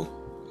y'all to know,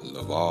 I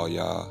love all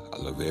y'all. I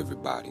love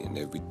everybody and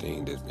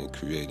everything that's been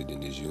created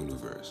in this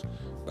universe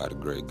by the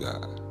great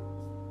God.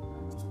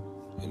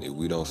 And if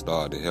we don't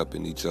start to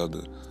helping each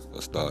other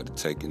or start to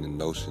taking the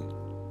notion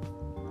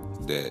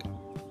that,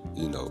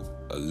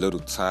 a little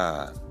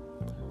time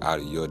out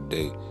of your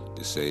day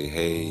to say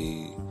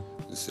hey,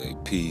 to say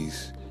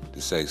peace,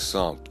 to say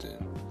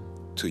something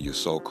to your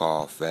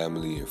so-called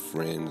family and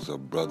friends or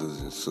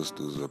brothers and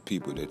sisters or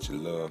people that you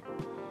love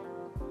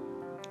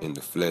in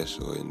the flesh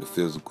or in the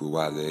physical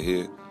while they're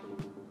here,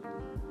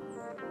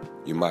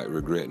 you might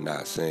regret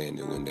not saying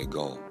it when they're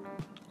gone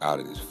out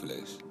of this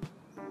flesh.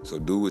 So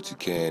do what you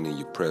can in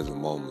your present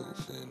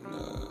moments, and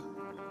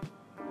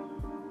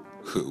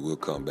we'll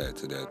come back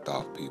to that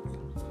thought, people.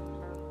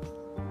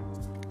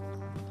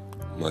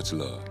 Much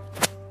love.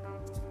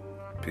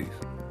 Peace.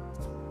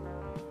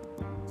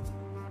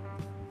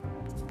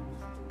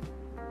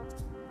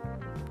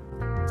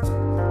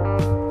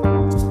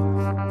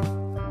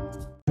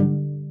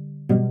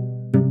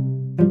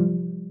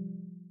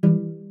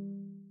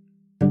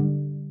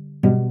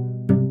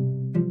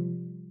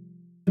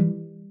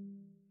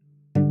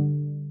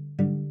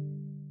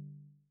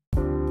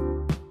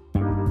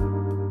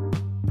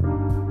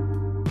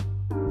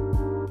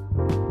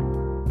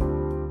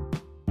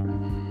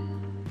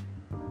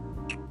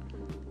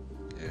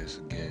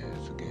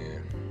 It's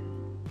again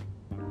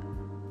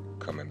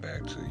coming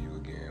back to you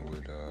again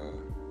with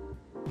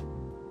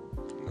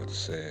another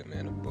Sad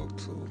Man of Book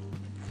 2.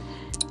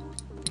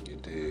 You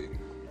dig?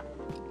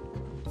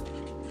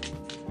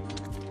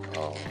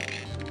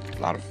 A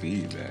lot of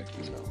feedback,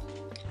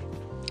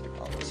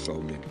 so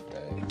many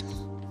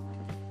things,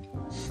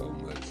 so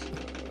much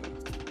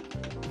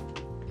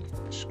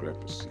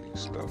discrepancy,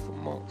 stuff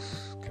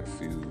amongst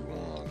confused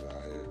ones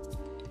out here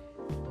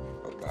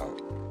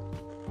about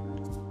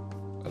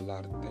a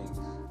lot of things.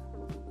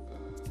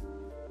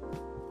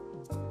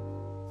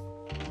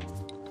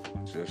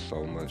 Just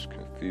so much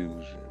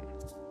confusion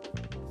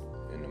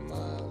in the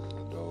minds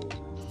of those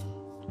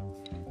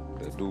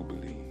that do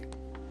believe.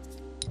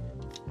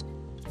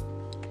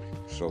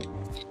 So,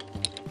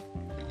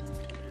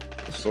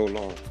 for so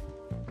long,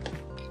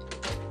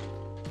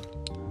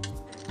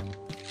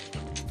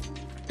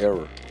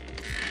 error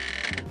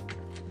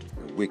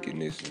and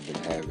wickedness has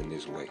been having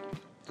its way.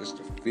 Just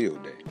a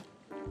field day.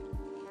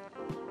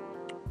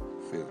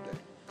 Field day.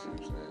 See what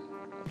I'm saying?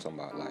 I'm talking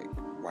about like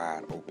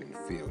wide open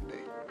field day.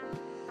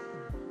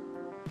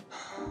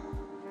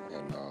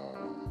 And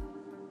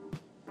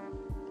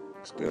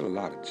still a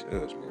lot of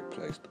judgment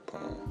placed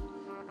upon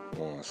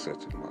one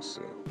such as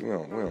myself. We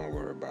don't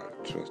worry about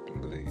it. Trust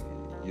and believe.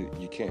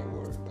 You can't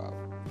worry about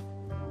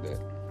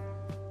that.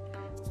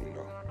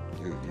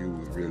 You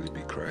would really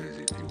be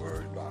crazy if you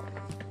worried about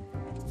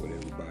what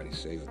everybody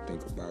say or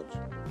think about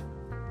you,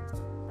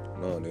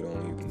 knowing they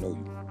don't even know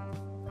you.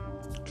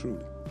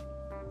 Truly.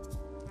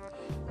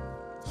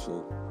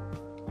 So,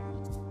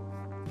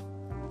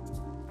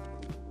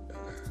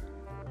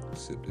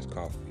 sip this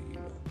coffee,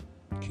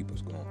 keep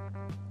us going.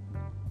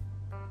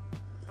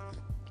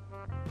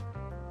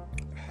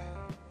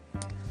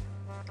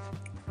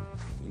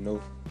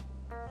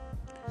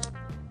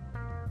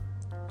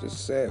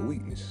 Just sad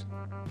weakness.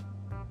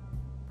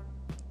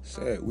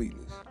 Sad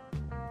weakness.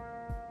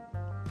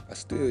 I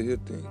still hear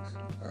things.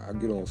 I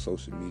get on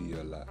social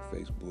media a lot,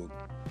 Facebook,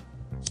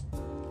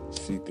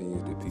 see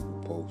things that people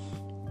post.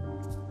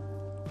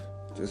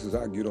 Just as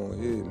I get on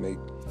here and make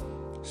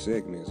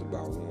segments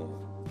about one.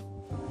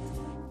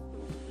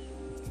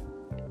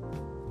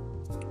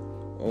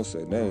 I don't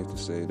say names to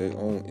say their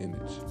own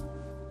image,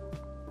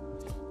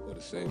 or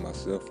to save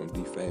myself from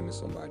defaming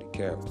somebody's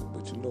character,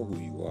 but you know who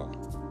you are.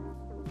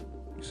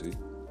 You see?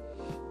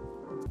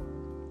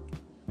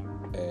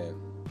 And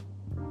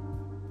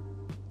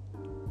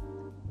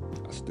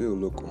I still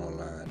look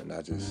online and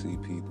I just see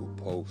people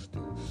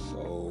posting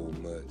so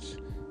much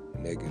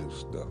negative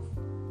stuff.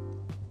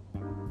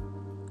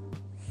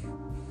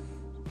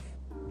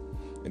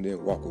 And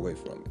then walk away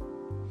from it.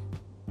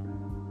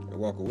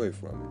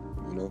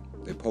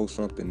 They post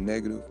something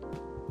negative,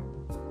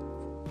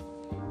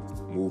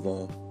 move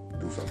on,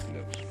 do something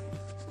else.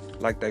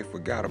 Like they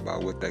forgot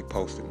about what they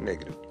posted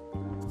negative.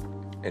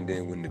 And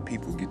then when the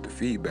people get the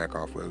feedback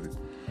off of it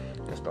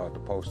and start to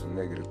post the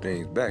negative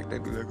things back, they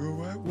be like,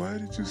 oh, why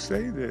did you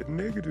say that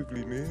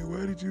negatively, man?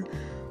 Why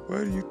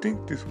do you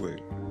think this way?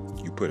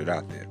 You put it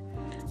out there.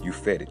 You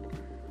fed it.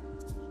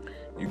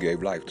 You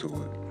gave life to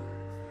it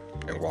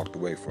and walked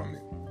away from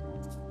it.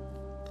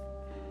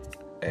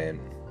 And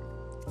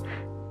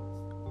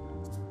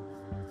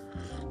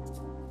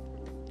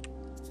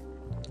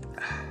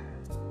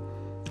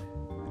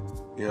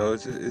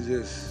it's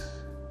just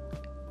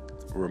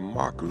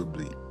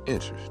remarkably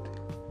interesting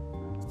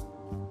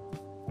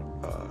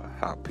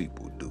how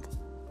people do.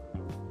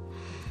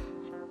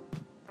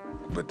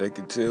 But they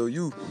can tell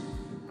you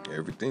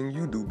everything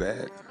you do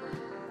bad.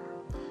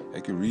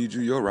 They can read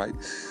you your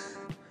rights,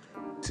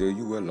 tell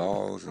you what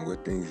laws and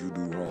what things you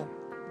do wrong.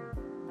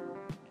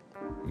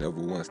 Never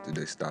once did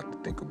they stop to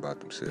think about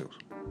themselves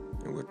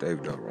and what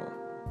they've done wrong,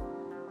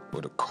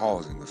 or the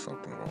causing of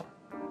something wrong.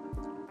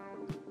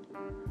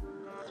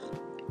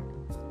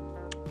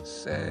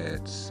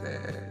 Sad,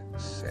 sad,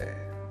 sad.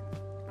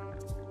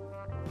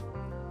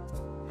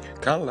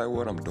 Kind of like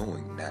what I'm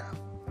doing now,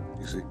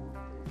 you see?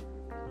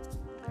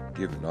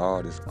 Giving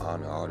all this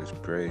honor, all this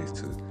praise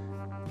to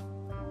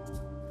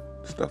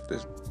stuff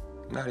that's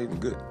not even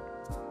good.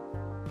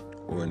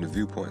 Or in the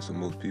viewpoints of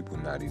most people,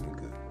 not even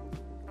good.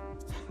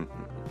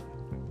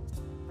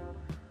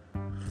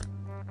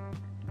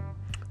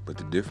 But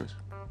the difference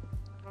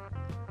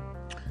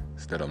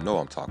is that I know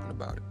I'm talking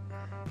about it.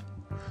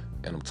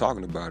 And I'm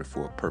talking about it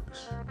for a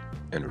purpose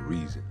and a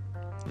reason.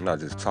 I'm not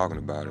just talking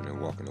about it and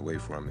walking away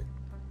from it.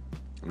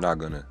 I'm not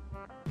going to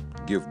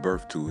give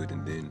birth to it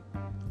and then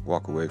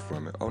walk away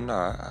from it. Oh,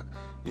 nah,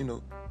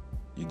 you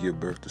give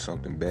birth to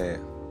something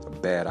bad, a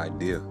bad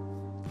idea,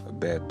 a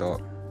bad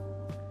thought,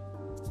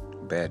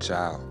 a bad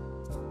child.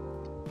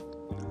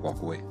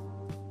 Walk away.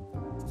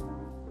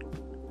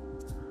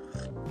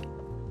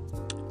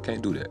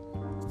 Can't do that.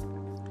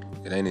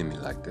 It ain't in me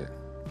like that.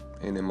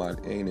 Ain't in my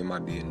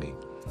DNA.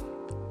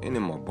 Ain't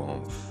in my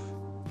bones.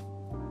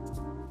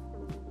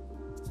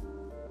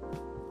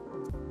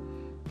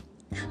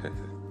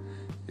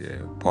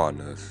 Yeah,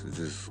 partners.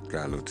 Just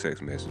got a little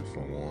text message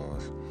from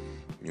ones,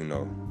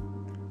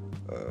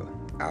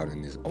 out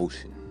in this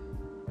ocean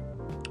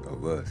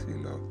of us,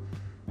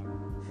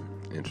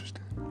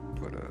 Interesting.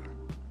 But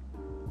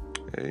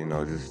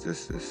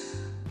just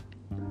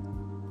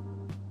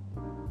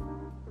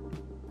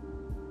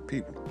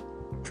people.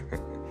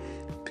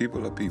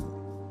 People are people.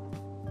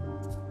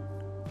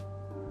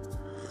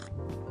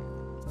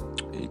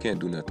 And you can't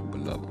do nothing but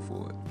love them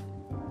for it.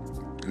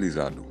 At least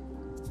I do.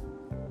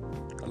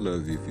 I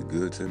love you if you're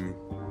good to me.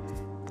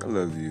 I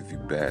love you if you're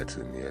bad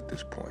to me at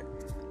this point.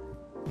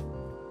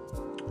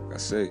 Like I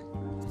say,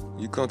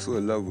 you come to a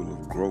level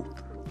of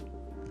growth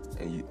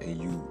and you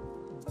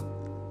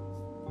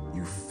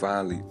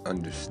finally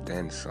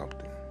understand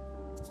something.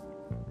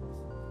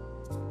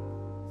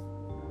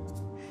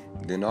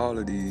 Then all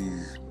of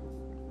these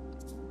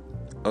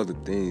other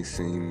things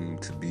seem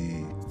to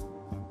be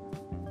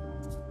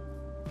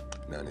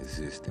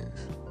non-existent,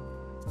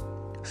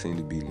 seem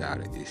to be not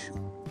an issue.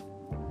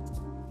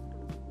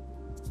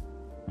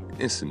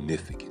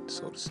 Insignificant,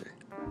 so to say.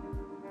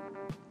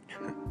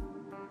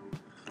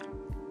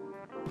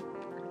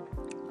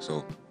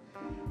 So,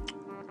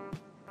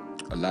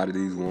 a lot of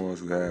these ones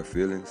who have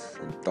feelings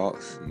and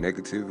thoughts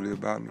negatively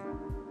about me,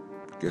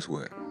 guess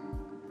what?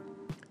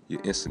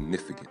 You're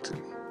insignificant to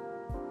me.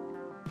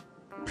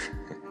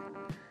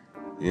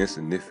 You're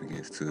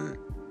insignificant to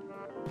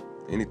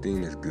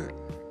anything that's good.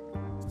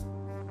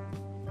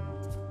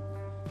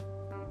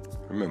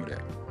 Remember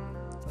that.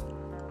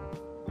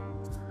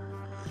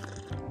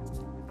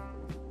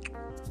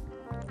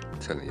 I'm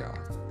telling y'all,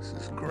 this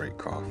is great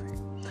coffee.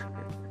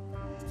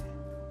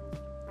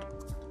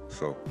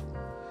 So,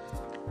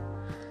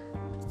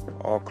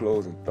 All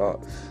closing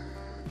thoughts.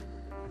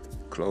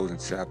 Closing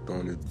chapter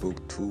on this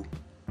book 2.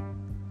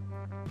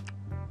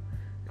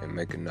 And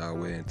making our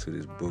way into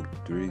this book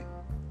 3.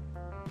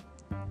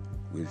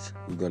 Which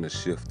we're going to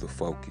shift the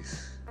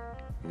focus.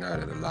 Now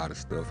that a lot of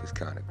stuff is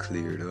kind of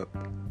cleared up.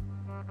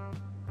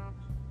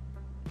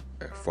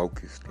 And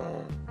focused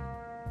on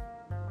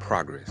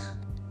progress.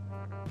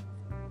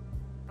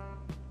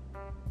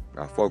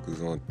 I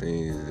focus on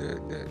things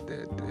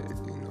that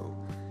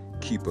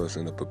keep us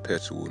in a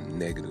perpetual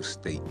negative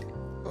state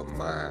of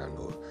mind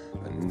or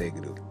a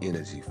negative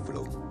energy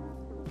flow.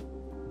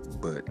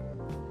 But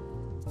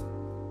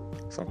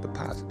something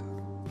positive.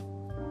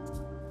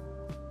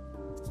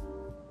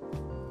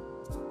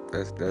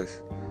 That's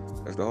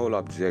the whole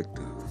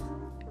objective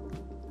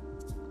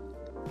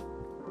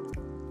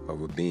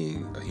of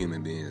a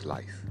human being's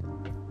life.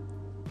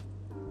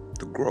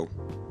 To grow.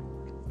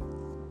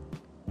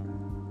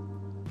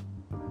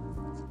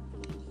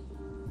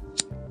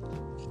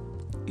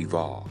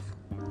 Evolve.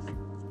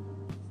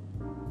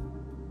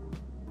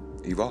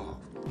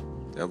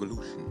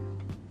 Evolution.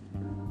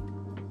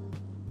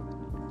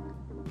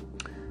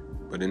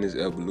 But in this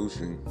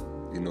evolution,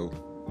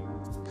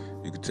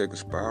 you can take a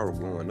spiral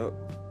going up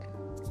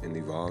and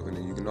evolving,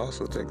 and you can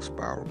also take a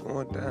spiral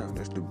going down.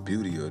 That's the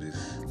beauty of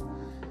this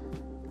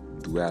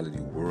duality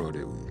world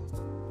that we,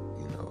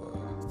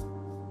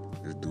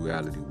 this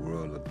duality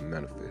world of the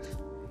manifest,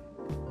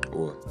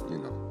 or,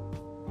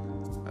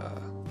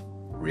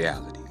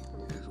 reality,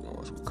 as one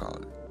would call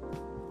it.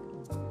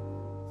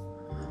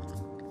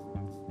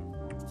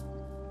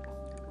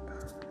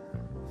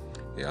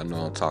 Yeah, I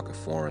know I'm talking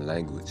foreign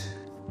language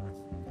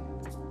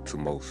to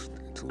most,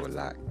 to a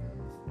lot.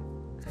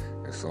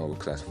 And some would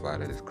classify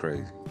that as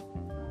crazy.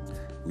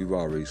 We've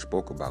already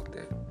spoke about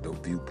that, the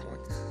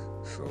viewpoints.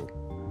 So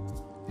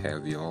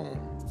have your own.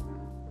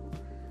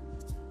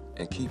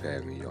 And keep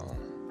having your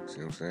own. See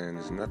what I'm saying?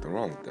 There's nothing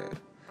wrong with that.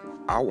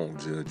 I won't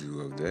judge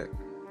you of that.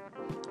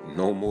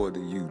 No more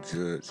than you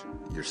judge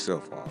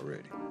yourself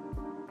already.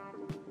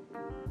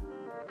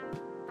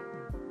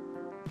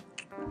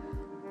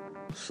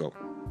 So,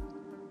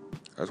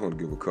 I just want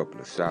to give a couple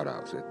of shout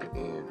outs at the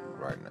end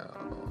right now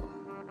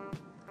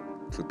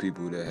to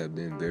people that have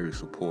been very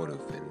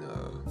supportive and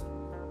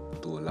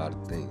through a lot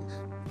of things.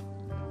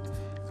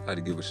 I'd like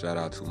to give a shout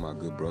out to my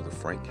good brother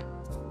Frank.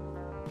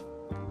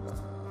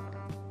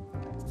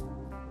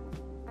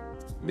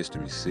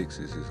 Mystery 6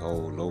 is his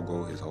whole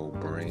logo, his whole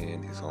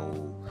brand, his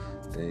whole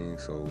thing.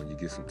 So when you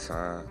get some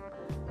time,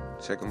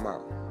 check him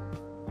out.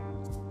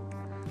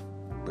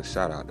 But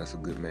shout out, that's a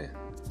good man.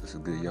 That's a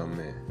good young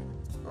man.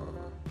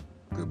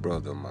 Good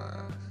brother of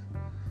mine.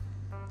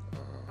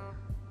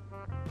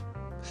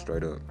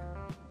 Straight up.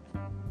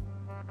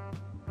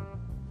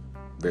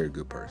 Very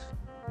good person.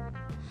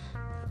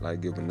 I'd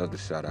like to give another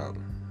shout out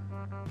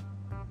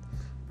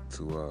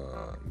to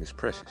Miss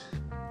Precious.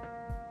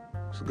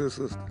 She's a good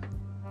sister.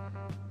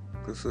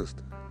 Good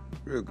sister.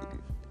 Real good.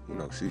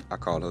 I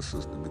call her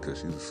sister because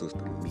she's a sister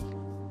to me.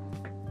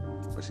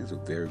 But she's a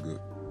very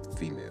good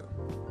female.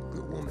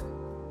 Good woman.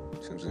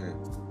 See what I'm saying?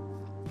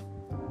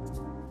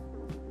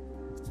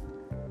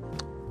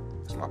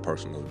 It's my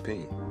personal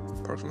opinion.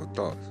 Personal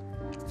thoughts.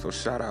 So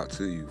shout out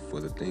to you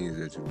for the things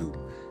that you do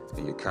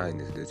and your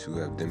kindness that you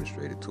have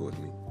demonstrated towards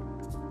me.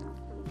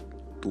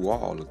 Through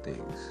all the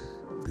things.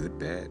 Good,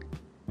 bad,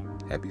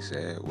 happy,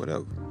 sad,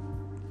 whatever.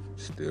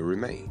 Still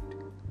remained.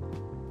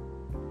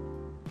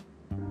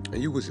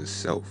 And you was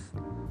yourself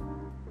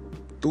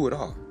through it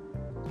all.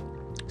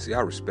 See,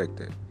 I respect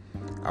that.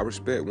 I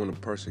respect when a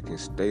person can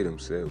stay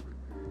themselves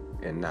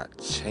and not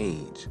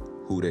change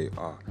who they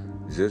are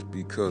just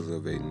because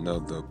of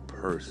another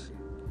person.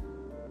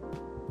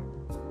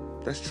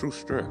 That's true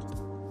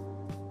strength.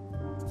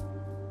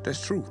 That's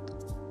truth.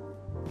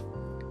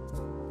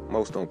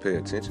 Most don't pay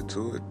attention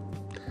to it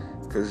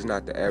because it's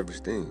not the average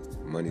thing.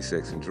 Money,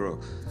 sex, and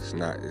drugs. It's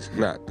not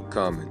the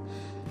common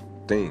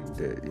thing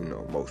that,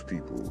 most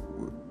people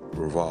would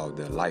revolve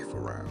their life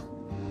around.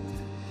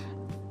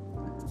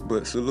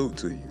 But salute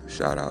to you.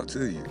 Shout out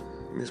to you,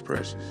 Miss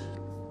Precious.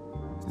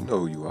 You know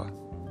who you are.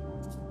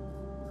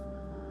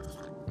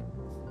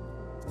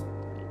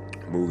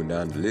 Moving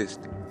down the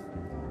list.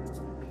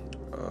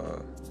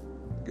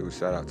 Give a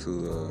shout out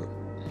to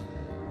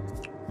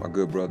my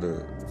good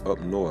brother up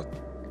north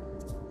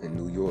in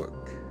New York.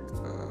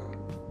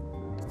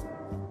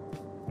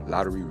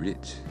 Lottery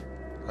Rich.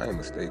 I ain't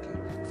mistaken.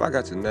 If I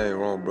got your name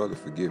wrong, brother,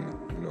 forgive me,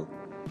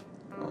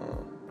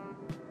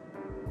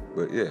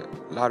 But yeah,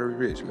 Lottery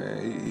Rich,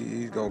 man.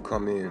 He's gonna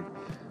come in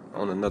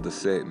on another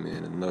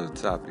segment, another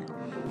topic,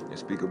 and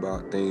speak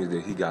about things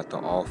that he got to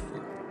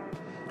offer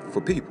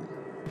for people.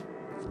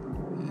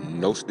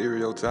 No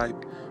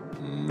stereotype,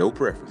 no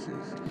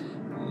preferences,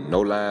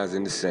 no lines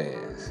in the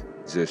sands.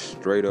 Just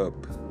straight up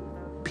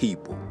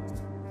people.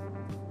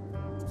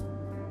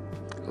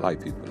 I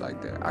like people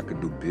like that. I could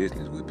do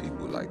business with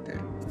people like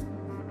that.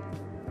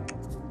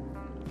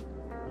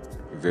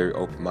 Very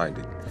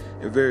open-minded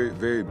and very,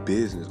 very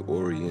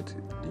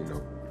business-oriented,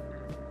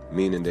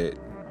 meaning that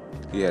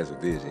he has a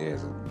vision, he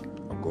has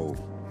a goal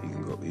he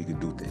can go he could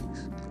do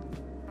things.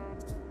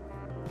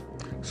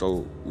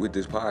 So with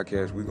this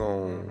podcast, we're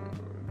going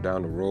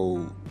down the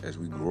road as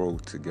we grow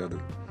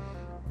together.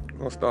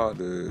 We're going to start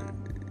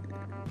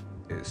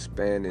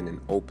expanding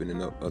and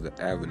opening up other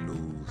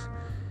avenues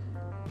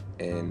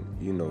and,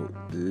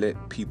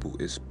 let people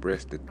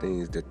express the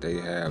things that they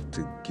have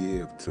to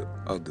give to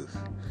others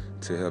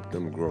to help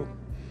them grow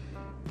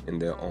in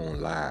their own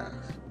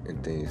lives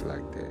and things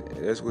like that.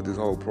 And that's what this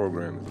whole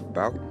program is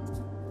about.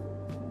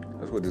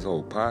 That's what this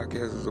whole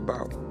podcast is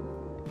about.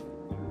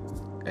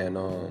 And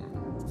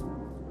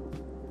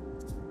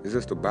it's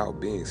just about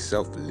being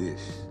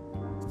selfless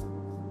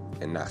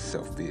and not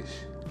selfish.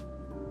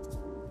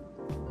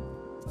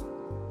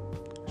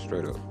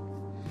 Straight up.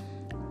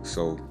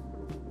 So,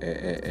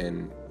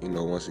 and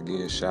once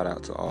again, shout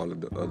out to all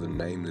of the other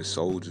nameless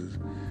soldiers,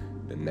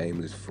 the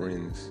nameless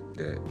friends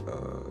that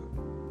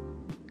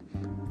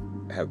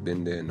have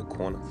been there in the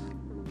corner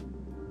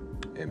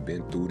and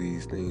been through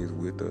these things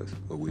with us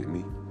or with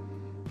me.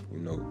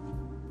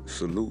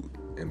 Salute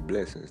and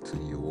blessings to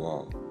you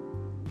all,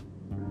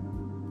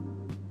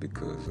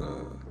 because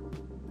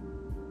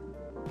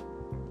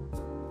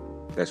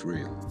that's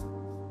real.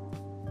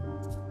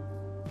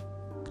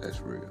 That's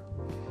real.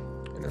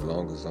 And as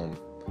long as I'm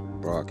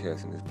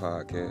broadcasting this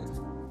podcast,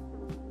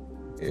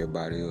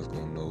 everybody else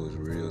gonna know it's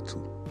real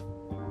too.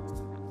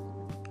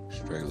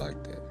 Straight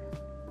like that.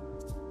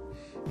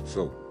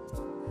 So,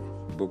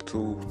 book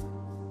 2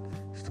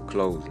 is the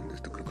closing,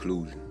 it's the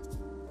conclusion.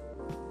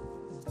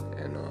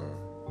 And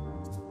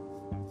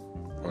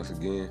once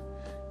again,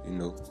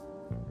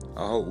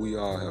 I hope we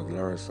all have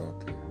learned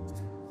something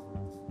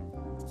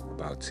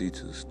about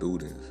teachers,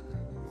 students,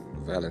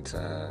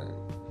 Valentine,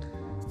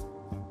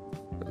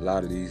 a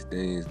lot of these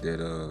things that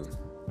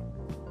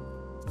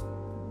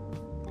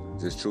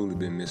just truly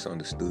been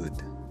misunderstood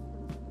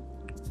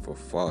for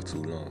far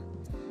too long,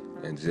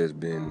 and just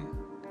been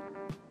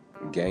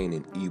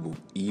gaining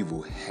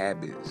evil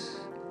habits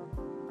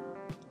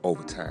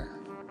over time.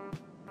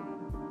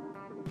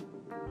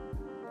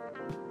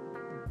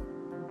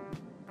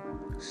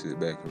 Sit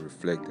back and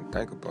reflect and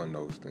think upon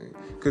those things,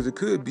 because it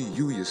could be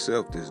you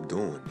yourself that's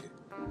doing it.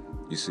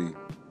 You see,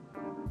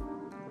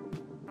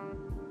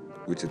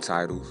 with your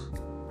titles,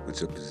 with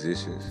your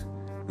positions,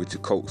 with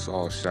your coats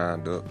all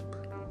shined up,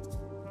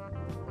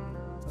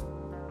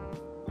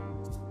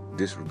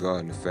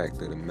 disregarding the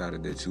fact of the matter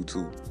that you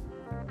too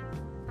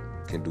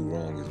can do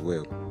wrong as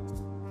well.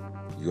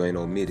 You ain't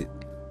omitted.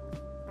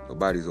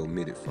 Nobody's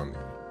omitted from it,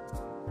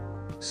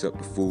 except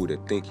the fool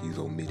that think he's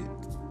omitted.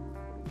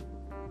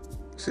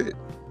 That's it.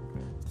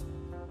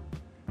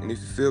 And if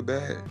you feel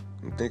bad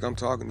and think I'm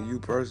talking to you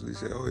personally,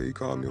 say, oh, he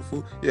called me a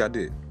fool. Yeah, I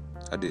did.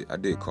 I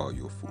did call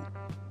you a fool.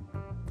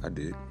 I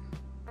did.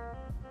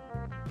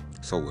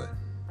 So what?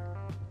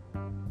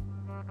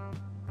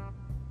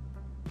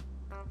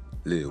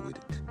 Live with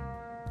it.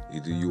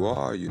 Either you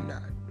are or you're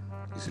not.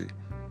 You see?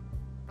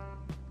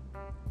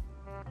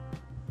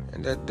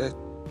 And that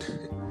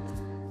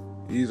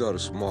these are the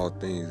small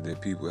things that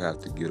people have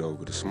to get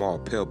over. The small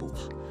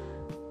pebbles,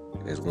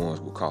 as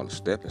ones will call a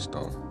stepping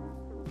stone.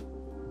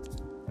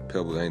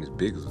 Pebbles ain't as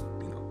big as,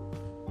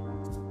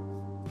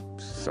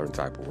 certain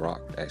type of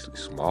rock, actually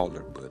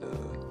smaller, but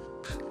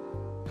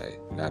hey,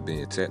 not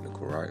being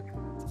technical, right?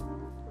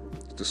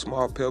 It's the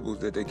small pebbles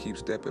that they keep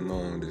stepping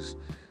on,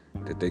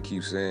 that they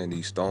keep saying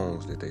these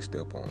stones that they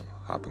step on,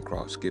 hopping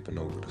across, skipping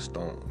over the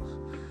stones.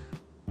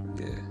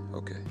 Yeah,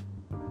 okay.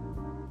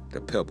 The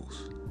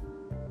pebbles.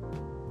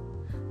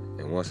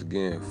 And once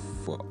again,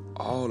 for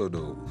all of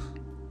those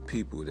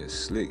people that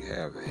slick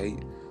have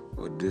hate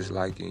or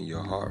dislike in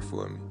your heart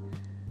for me,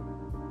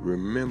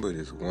 remember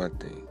this one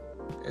thing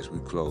as we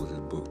close this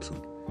book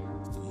too.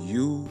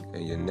 You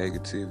and your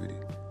negativity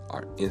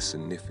are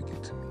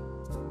insignificant to me,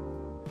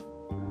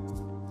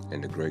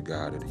 and the great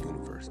God of the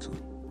universe too.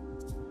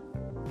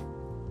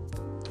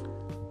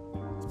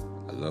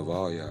 I love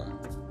all y'all,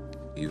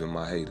 even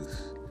my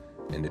haters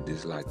and the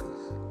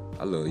dislikers.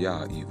 I love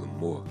y'all even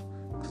more,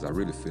 because I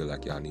really feel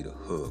like y'all need a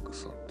hug or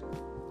something.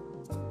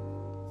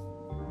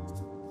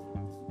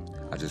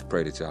 I just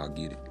pray that y'all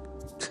get it.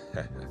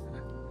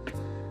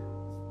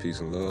 Peace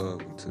and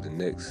love until the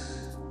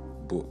next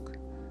book.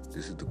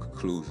 This is the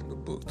conclusion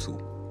of book 2.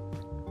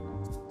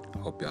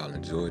 Hope y'all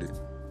enjoyed it.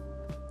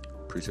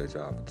 Appreciate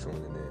y'all for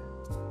tuning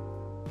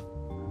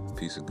in.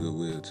 Peace and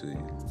goodwill to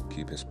you.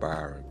 Keep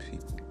inspiring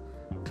people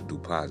to do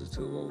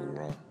positive over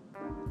wrong,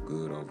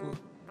 good over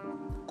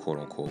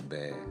quote-unquote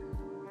bad,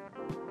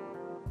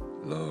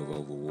 love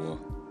over war,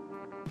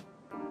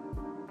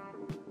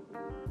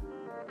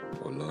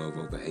 or love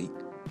over hate,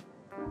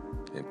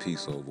 and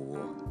peace over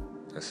war.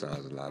 That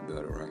sounds a lot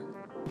better, right?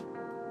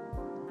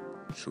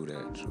 True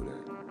that.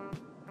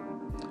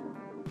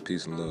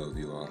 Peace and love,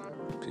 you all.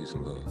 Peace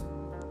and love.